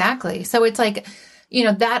 Right. Exactly. So it's like, you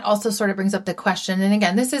know, that also sort of brings up the question. And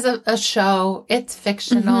again, this is a show. It's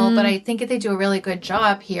fictional, but I think they do a really good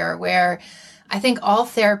job here where I think all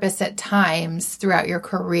therapists at times throughout your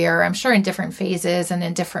career, I'm sure in different phases and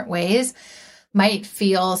in different ways, might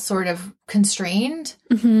feel sort of constrained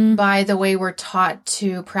by the way we're taught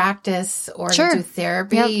to practice or to do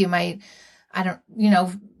therapy. You might,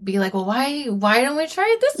 be like, well, why don't we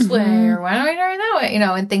try it this way? Or why don't we try it that way? You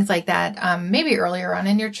know, and things like that. Maybe earlier on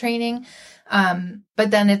in your training.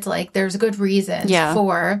 But then it's like, there's good reasons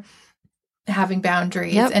for having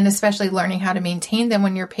boundaries and especially learning how to maintain them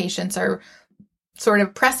when your patients are sort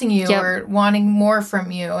of pressing you or wanting more from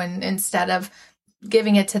you, and instead of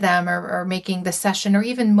giving it to them or making the session or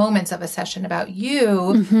even moments of a session about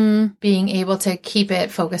you, being able to keep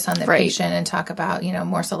it focused on the patient and talk about, you know,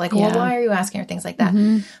 more so like, well, why are you asking, or things like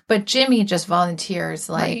that. But Jimmy just volunteers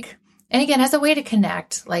like, and again, as a way to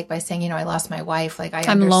connect, like by saying, you know, I lost my wife, like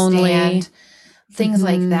I'm lonely, things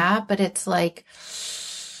like that. But it's like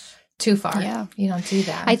too far. Yeah. You don't do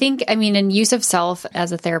that. I think, I mean, and use of self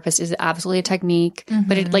as a therapist is absolutely a technique,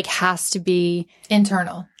 but it like has to be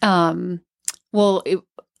internal. Well,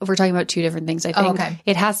 we're talking about two different things, I think.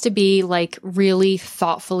 It has to be like really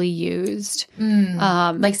thoughtfully used.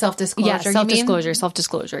 Like self-disclosure. Yeah,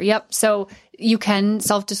 self-disclosure. Yep. So you can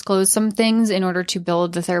self-disclose some things in order to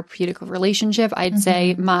build the therapeutic relationship. I'd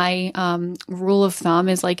say my rule of thumb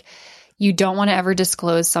is like, you don't want to ever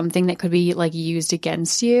disclose something that could be like used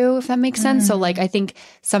against you, if that makes sense. So like, I think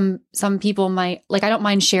some people might, like, I don't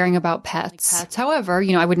mind sharing about pets. However,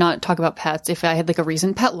 you know, I would not talk about pets if I had like a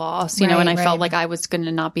recent pet loss, you know, and I felt like I was going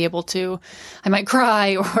to not be able to, I might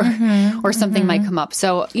cry or something might come up.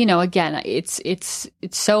 So, you know, again, it's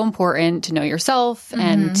so important to know yourself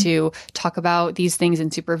and to talk about these things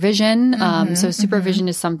in supervision. So supervision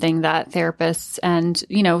is something that therapists and,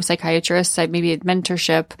 you know, psychiatrists, maybe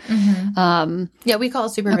mentorship, we call it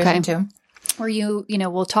supervision too. Where you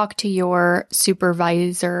will talk to your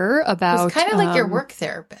supervisor about it's kind of like your work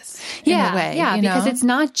therapist in a way. Yeah, because it's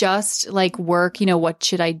not just like work, you know, what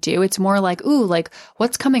should I do? It's more like, ooh, like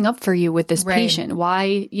what's coming up for you with this patient?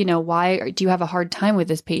 Why do you have a hard time with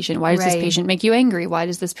this patient? Why does this patient make you angry? Why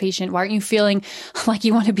aren't you feeling like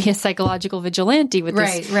you want to be a psychological vigilante with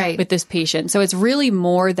this patient? So it's really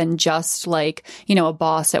more than just like, you know, a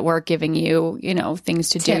boss at work giving you, you know, things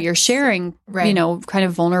to do. You're sharing, you know, kind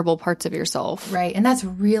of vulnerable parts of yourself. Right. And that's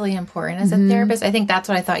really important as a therapist. I think that's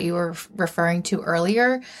what I thought you were referring to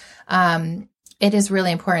earlier. It is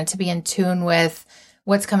really important to be in tune with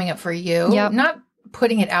what's coming up for you, not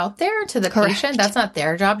putting it out there to the patient. That's not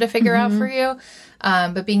their job to figure out for you.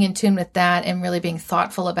 But being in tune with that and really being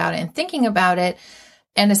thoughtful about it and thinking about it.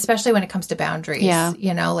 And especially when it comes to boundaries,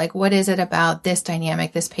 you know, like what is it about this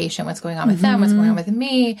dynamic, this patient, what's going on with them, what's going on with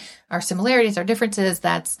me, our similarities, our differences,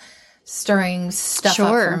 that's stirring stuff up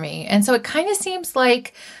for me. And so it kind of seems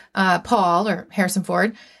like Paul, or Harrison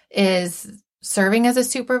Ford, is serving as a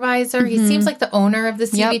supervisor. He seems like the owner of the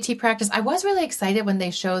CBT practice. I was really excited when they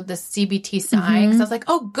showed the CBT sign because I was like,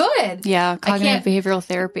 oh, good. Yeah, cognitive behavioral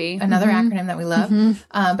therapy. Another acronym that we love.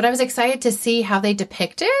 But I was excited to see how they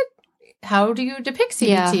depict it. How do you depict CBT?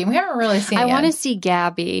 Yeah. We haven't really seen it. I want to see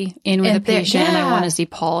Gabby in with a patient, and I want to see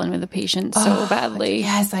Paul in with a patient so badly.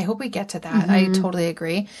 Yes, I hope we get to that. I totally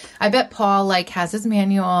agree. I bet Paul like has his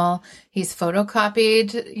manual. He's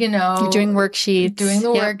photocopied, you know. Doing worksheets. Doing the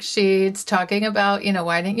worksheets, talking about, you know,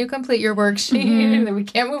 why didn't you complete your worksheet? We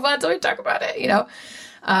can't move on until we talk about it, you know.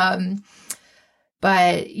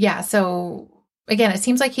 But yeah, so... Again, it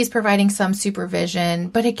seems like he's providing some supervision.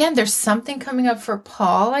 But again, there's something coming up for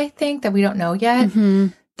Paul, I think, that we don't know yet,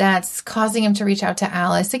 that's causing him to reach out to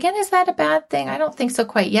Alice. Again, is that a bad thing? I don't think so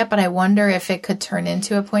quite yet, but I wonder if it could turn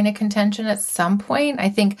into a point of contention at some point. I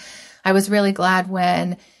think I was really glad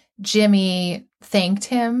when Jimmy thanked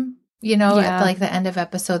him, you know, at like the end of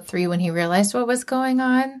episode 3 when he realized what was going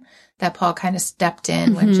on, that Paul kind of stepped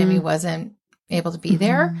in when Jimmy wasn't able to be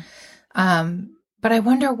there. But I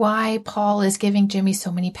wonder why Paul is giving Jimmy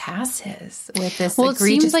so many passes with this Well, it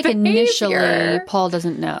egregious seems like behavior. initially Paul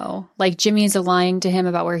doesn't know. Like Jimmy's lying to him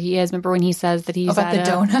about where he is. Remember when he says that he's About at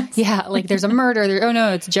the donuts? Yeah, like there's a murder. Oh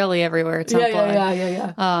no, it's jelly everywhere. It's not blood.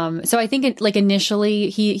 Yeah. So I think like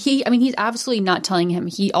initially I mean, he's absolutely not telling him.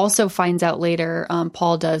 He also finds out later,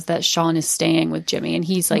 Paul does, that Sean is staying with Jimmy and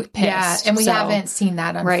he's like pissed. Yeah, and we haven't seen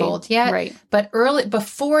that unfold yet. Right. But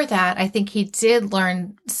before that, I think he did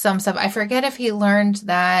learn some stuff. I forget if he learned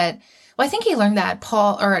that. Well, I think he learned that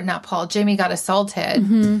Jimmy got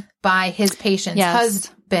assaulted by his patient's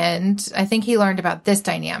husband. I think he learned about this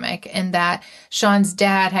dynamic, and that Sean's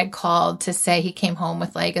dad had called to say he came home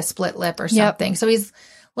with like a split lip or something. So he's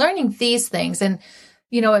learning these things. And,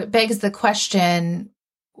 it begs the question,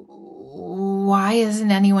 why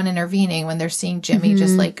isn't anyone intervening when they're seeing Jimmy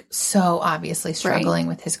just like so obviously struggling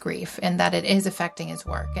with his grief, and that it is affecting his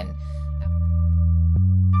work? And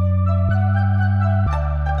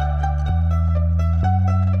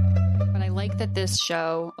like that this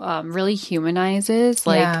show really humanizes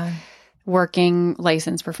working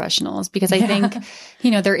licensed professionals, because I think,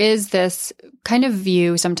 there is this kind of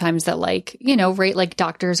view sometimes that like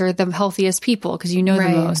doctors are the healthiest people because the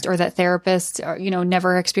most, or that therapists are,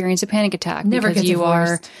 never experience a panic attack because you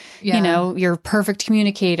are, you're a perfect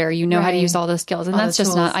communicator, how to use all the skills. And that's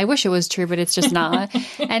just not, I wish it was true, but it's just not.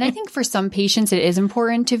 And I think for some patients, it is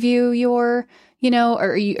important to view your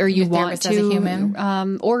or you want to, as a human.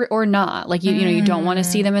 Or not. Like, you don't want to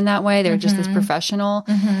see them in that way. They're just this professional.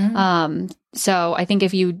 So I think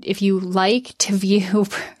if you like to view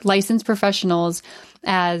licensed professionals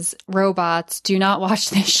as robots, do not watch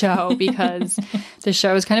this show, because the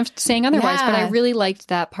show is kind of saying otherwise. But I really liked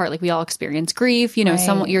that part. Like, we all experience grief.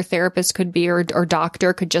 Your therapist could be, or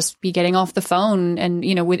doctor could just be getting off the phone and,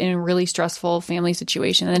 within a really stressful family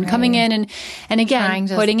situation, and then coming in and again,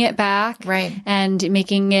 putting it back and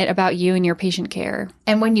making it about you and your patient care.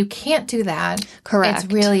 And when you can't do that, correct,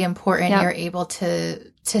 it's really important you're able to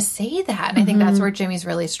say that. And I think that's where Jimmy's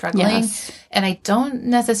really struggling. Yes. And I don't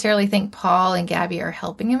necessarily think Paul and Gabby are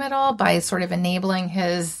helping him at all by sort of enabling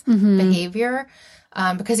his behavior,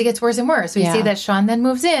 because he gets worse and worse. We see that Sean then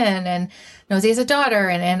moves in and knows he has a daughter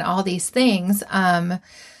and all these things.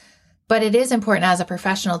 But it is important as a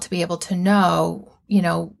professional to be able to know,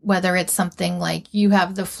 whether it's something like you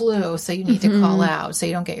have the flu, so you need to call out so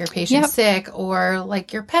you don't get your patient sick, or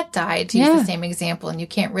like your pet died, to use the same example, and you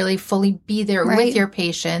can't really fully be there with your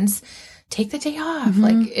patients. Take the day off.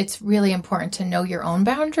 Like, it's really important to know your own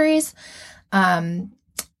boundaries. And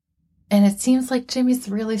it seems like Jimmy's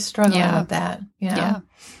really struggling with that, Yeah.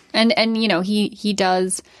 And he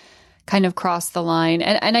does kind of cross the line.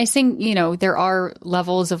 And I think, there are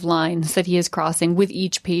levels of lines that he is crossing with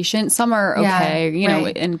each patient. Some are okay,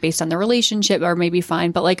 and based on the relationship are maybe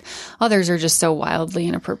fine, but like others are just so wildly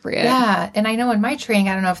inappropriate. Yeah. And I know in my training,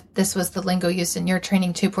 I don't know if this was the lingo used in your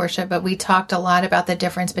training too, Portia, but we talked a lot about the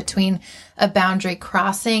difference between a boundary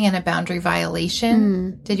crossing and a boundary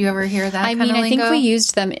violation. Did you ever hear that? I think we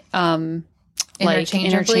used them,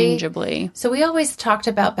 interchangeably. So we always talked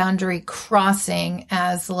about boundary crossing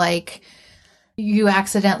as like you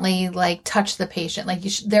accidentally like touch the patient, like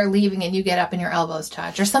they're leaving and you get up and your elbows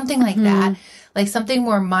touch or something like that, like something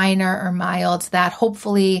more minor or mild that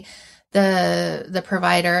hopefully the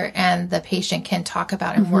provider and the patient can talk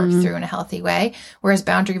about and work through in a healthy way. Whereas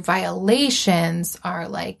boundary violations are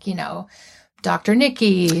like, Dr.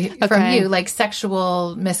 Nikki from you, like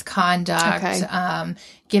sexual misconduct,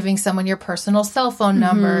 giving someone your personal cell phone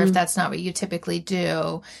number if that's not what you typically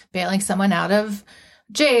do, bailing someone out of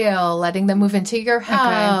jail, letting them move into your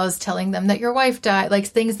house, telling them that your wife died, like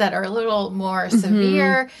things that are a little more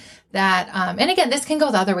severe that, and again, this can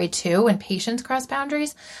go the other way too, when patients cross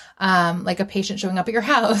boundaries, like a patient showing up at your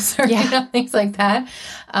house or things like that,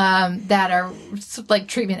 that are like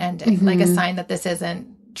treatment ending, like a sign that this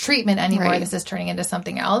isn't treatment anymore. This is turning into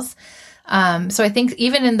something else. So I think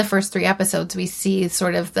even in the first 3 episodes, we see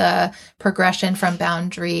sort of the progression from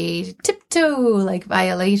boundary tiptoe, like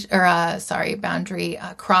boundary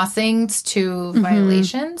crossings to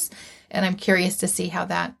violations. And I'm curious to see how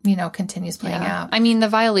that, continues playing out. I mean, the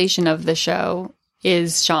violation of the show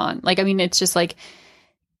is Sean. Like, I mean, it's just like,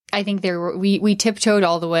 I think we tiptoed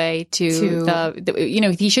all the way to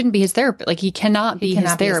the he shouldn't be his therapist. Like, he cannot be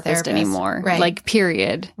his therapist anymore. Right. Like,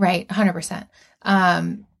 period. Right. 100%.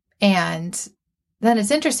 And then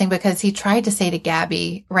it's interesting because he tried to say to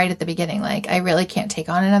Gabby right at the beginning, like, I really can't take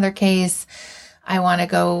on another case. I want to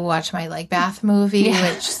go watch my like bath movie,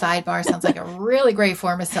 which sidebar sounds like a really great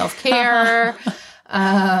form of self-care.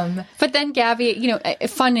 But then Gabby,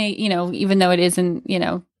 funny, even though it isn't,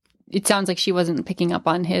 it sounds like she wasn't picking up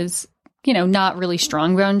on his not really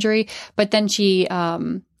strong boundary. But then she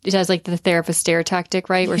does like the therapist stare tactic,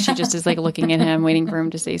 right? Where she just is like looking at him, waiting for him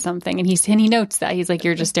to say something. And he notes that. He's like,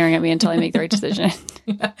 you're just staring at me until I make the right decision.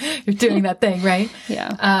 Yeah, you're doing that thing, right?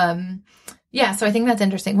 Yeah. Yeah, so I think that's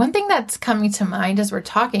interesting. One thing that's coming to mind as we're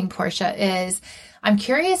talking, Portia, is I'm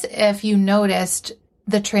curious if you noticed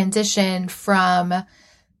the transition from,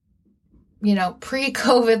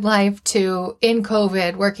 pre-COVID life to in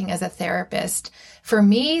COVID working as a therapist. For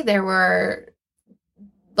me, there were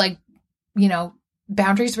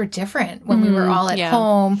boundaries were different when we were all at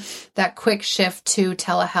home, that quick shift to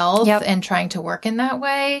telehealth and trying to work in that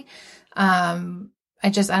way. I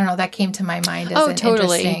don't know, that came to my mind as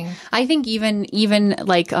totally. Interesting. I think even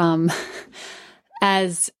like,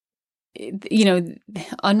 as,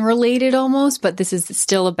 unrelated almost, but this is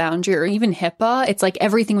still a boundary, or even HIPAA. It's like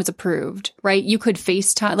everything was approved, right? You could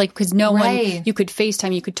FaceTime, because you could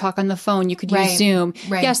FaceTime, you could talk on the phone, you could use Zoom.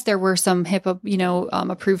 Right. Yes, there were some HIPAA,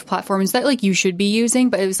 approved platforms that you should be using,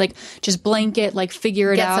 but it was like just blanket,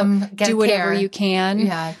 figure it out, do whatever you can.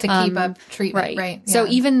 Yeah, to keep up treatment. Right. Yeah. So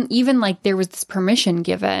even there was this permission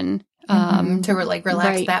given to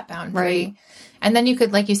relax that boundary. Right. And then you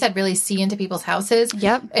could, like you said, really see into people's houses.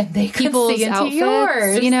 Yep. And they could people's see into outfits,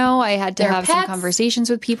 yours. I had to have pets. some conversations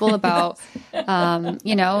with people about, I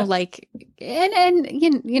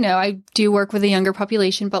do work with a younger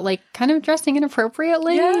population, but kind of dressing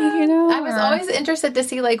inappropriately, I was always interested to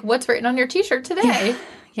see what's written on your t-shirt today.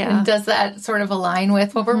 Yeah. And does that sort of align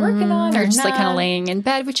with what we're working on, or just not? kind of laying in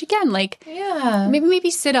bed, which again, maybe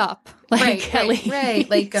sit up, at least. Right.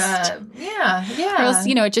 Or else,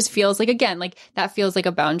 it just feels that feels like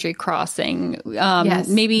a boundary crossing. Yes.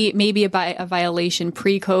 Maybe a violation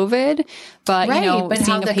pre-COVID, but but seeing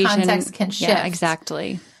how a the patient, context can shift. Yeah,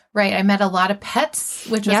 exactly. Right. I met a lot of pets,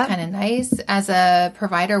 which was kind of nice as a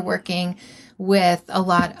provider working with a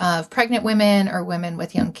lot of pregnant women or women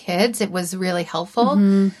with young kids. It was really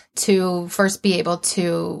helpful to first be able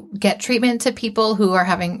to get treatment to people who are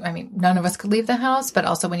none of us could leave the house, but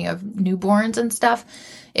also when you have newborns and stuff,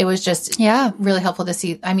 it was just really helpful to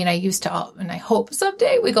see. I used to, and I hope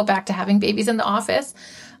someday we go back to having babies in the office.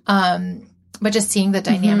 But just seeing the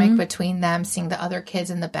dynamic between them, seeing the other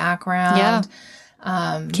kids in the background. Yeah.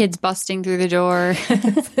 Kids busting through the door,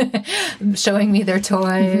 showing me their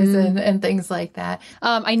toys and things like that.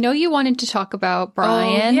 I know you wanted to talk about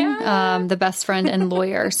Brian, the best friend and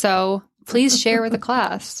lawyer. So please share with the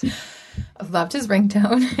class. I loved his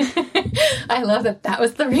ringtone. I love that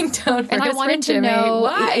was the ringtone for and I wanted to know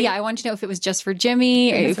why. Yeah, I wanted to know if it was just for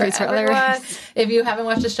Jimmy or if it's for others. If you haven't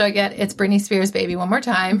watched the show yet, it's Britney Spears' Baby One More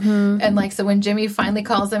Time. And so when Jimmy finally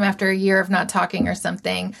calls him after a year of not talking or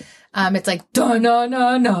something, it's like, da na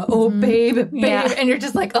na na, oh baby, baby. Yeah. And you're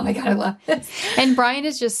just like, oh my God, I love this. And Brian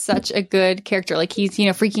is just such a good character. He's,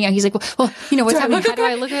 freaking out. He's like, well, what's happening? How do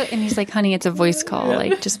I look at it? And he's like, honey, it's a voice call.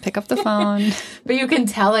 Just pick up the phone. But you can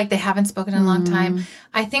tell, they haven't spoken in a long time.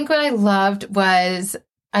 I think what I loved,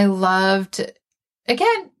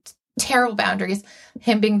 again, terrible boundaries.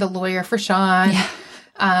 Him being the lawyer for Sean. Yeah.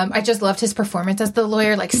 I just loved his performance as the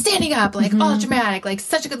lawyer, standing up, all dramatic,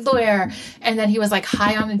 such a good lawyer. And then he was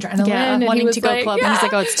high on adrenaline, wanting to go clubbing. He's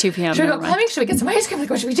like, oh, it's 2 p.m. Should we go clubbing? Should we get some ice cream?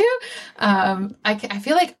 What should we do? I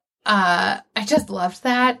feel like I just loved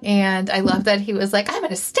that. And I love that he was I'm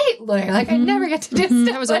an estate lawyer. I never get to do stuff.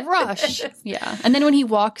 That was a rush. Yeah. And then when he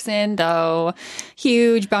walks in, though,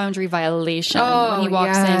 huge boundary violation. When he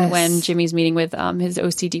walks in when Jimmy's meeting with his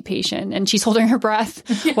OCD patient and she's holding her breath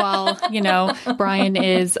while, Brian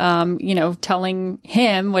is, telling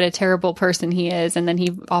him what a terrible person he is. And then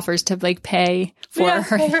he offers to pay for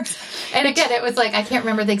her. And again, it was I can't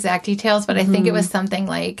remember the exact details, but I think it was something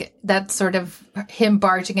that sort of him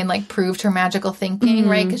barging in proved her magical thinking,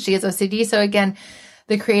 right? Because she has OCD. So again,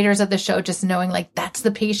 the creators of the show just knowing that's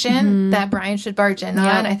the patient that Brian should barge in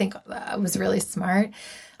on, I think was really smart.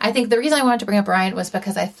 I think the reason I wanted to bring up Brian was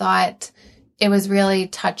because I thought it was really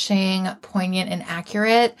touching, poignant, and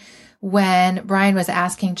accurate when Brian was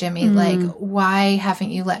asking Jimmy, why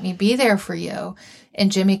haven't you let me be there for you?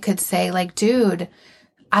 And Jimmy could say, dude,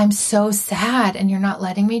 I'm so sad and you're not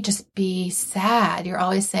letting me just be sad. You're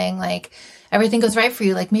always saying everything goes right for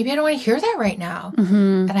you. Maybe I don't want to hear that right now.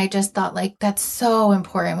 And I just thought that's so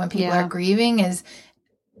important when people are grieving is,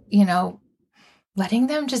 letting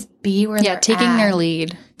them just be where they're taking their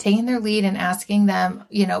lead and asking them,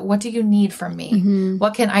 what do you need from me?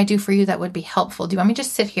 What can I do for you that would be helpful? Do you want me to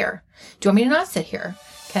just sit here? Do you want me to not sit here?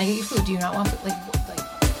 Can I get you food? Do you not want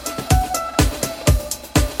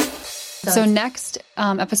So next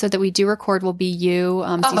episode that we do record will be You,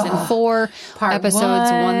 season 4,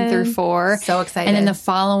 episodes 1 through 4. So excited. And then the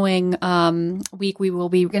following week we will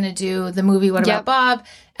be going to do the movie What About Bob?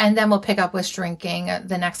 And then we'll pick up with Shrinking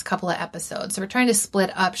the next couple of episodes. So we're trying to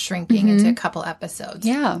split up Shrinking into a couple episodes.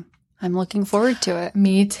 Yeah. I'm looking forward to it.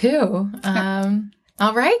 Me too.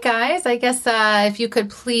 All right, guys. I guess if you could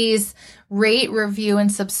please rate, review,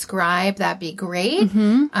 and subscribe, that'd be great.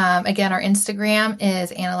 Again, our Instagram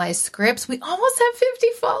is Analyze Scripts. We almost have 50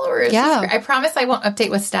 followers. Yeah. I promise I won't update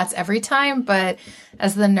with stats every time, but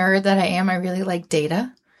as the nerd that I am, I really like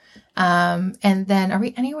data. And then are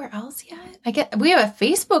we anywhere else yet? We have a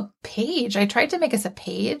Facebook page. I tried to make us a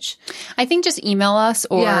page. I think just email us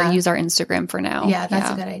or use our Instagram for now. Yeah, that's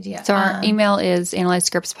a good idea. So our email is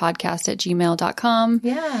analyzescriptspodcast@gmail.com.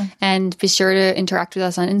 Yeah. And be sure to interact with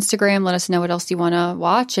us on Instagram. Let us know what else you want to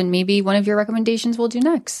watch. And maybe one of your recommendations we'll do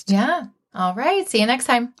next. Yeah. All right. See you next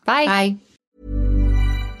time. Bye. Bye.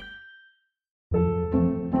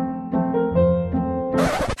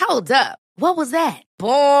 Hold up. What was that?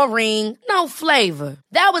 Boring. No flavor.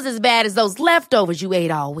 That was as bad as those leftovers you ate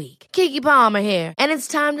all week. Keke Palmer here. And it's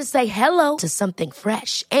time to say hello to something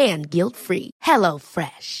fresh and guilt-free. Hello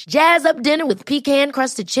Fresh. Jazz up dinner with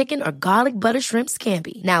pecan-crusted chicken or garlic butter shrimp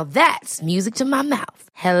scampi. Now that's music to my mouth.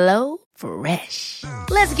 Hello Fresh.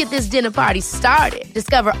 Let's get this dinner party started.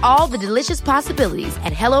 Discover all the delicious possibilities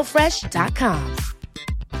at HelloFresh.com.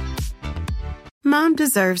 Mom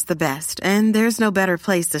deserves the best, and there's no better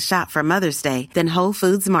place to shop for Mother's Day than Whole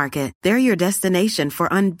Foods Market. They're your destination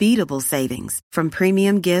for unbeatable savings, from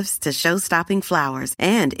premium gifts to show-stopping flowers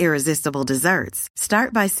and irresistible desserts.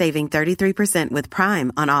 Start by saving 33% with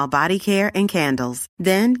Prime on all body care and candles.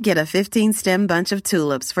 Then get a 15-stem bunch of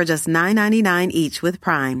tulips for just $9.99 each with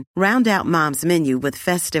Prime. Round out Mom's menu with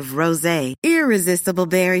festive rosé, irresistible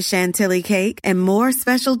berry chantilly cake, and more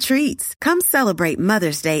special treats. Come celebrate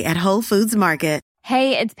Mother's Day at Whole Foods Market.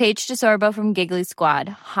 Hey, it's Paige DeSorbo from Giggly Squad.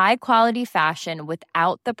 High quality fashion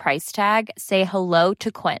without the price tag. Say hello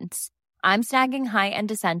to Quince. I'm snagging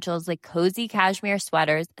high-end essentials like cozy cashmere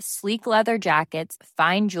sweaters, sleek leather jackets,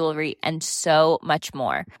 fine jewelry, and so much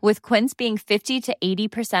more. With Quince being 50 to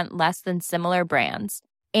 80% less than similar brands.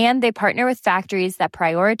 And they partner with factories that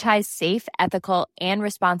prioritize safe, ethical, and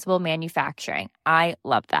responsible manufacturing. I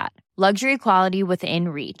love that. Luxury quality within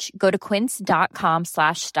reach. Go to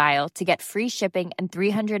quince.com/style to get free shipping and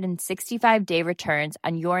 365-day returns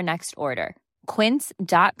on your next order.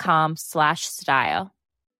 Quince.com/style.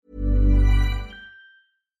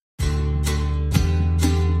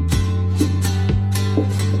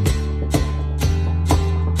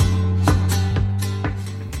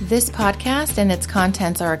 This podcast and its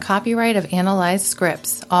contents are a copyright of Analyze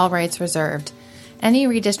Scripts, all rights reserved. Any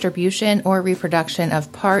redistribution or reproduction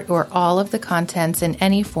of part or all of the contents in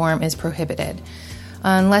any form is prohibited.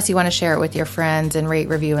 Unless you want to share it with your friends and rate,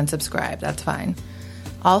 review, and subscribe, that's fine.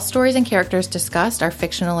 All stories and characters discussed are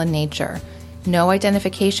fictional in nature. No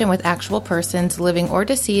identification with actual persons, living or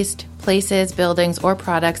deceased, places, buildings, or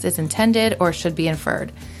products is intended or should be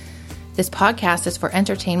inferred. This podcast is for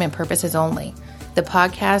entertainment purposes only. The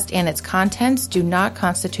podcast and its contents do not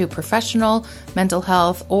constitute professional, mental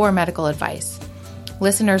health, or medical advice.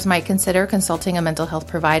 Listeners might consider consulting a mental health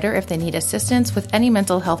provider if they need assistance with any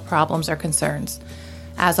mental health problems or concerns.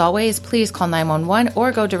 As always, please call 911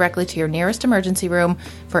 or go directly to your nearest emergency room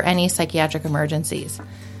for any psychiatric emergencies.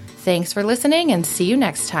 Thanks for listening and see you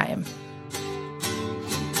next time.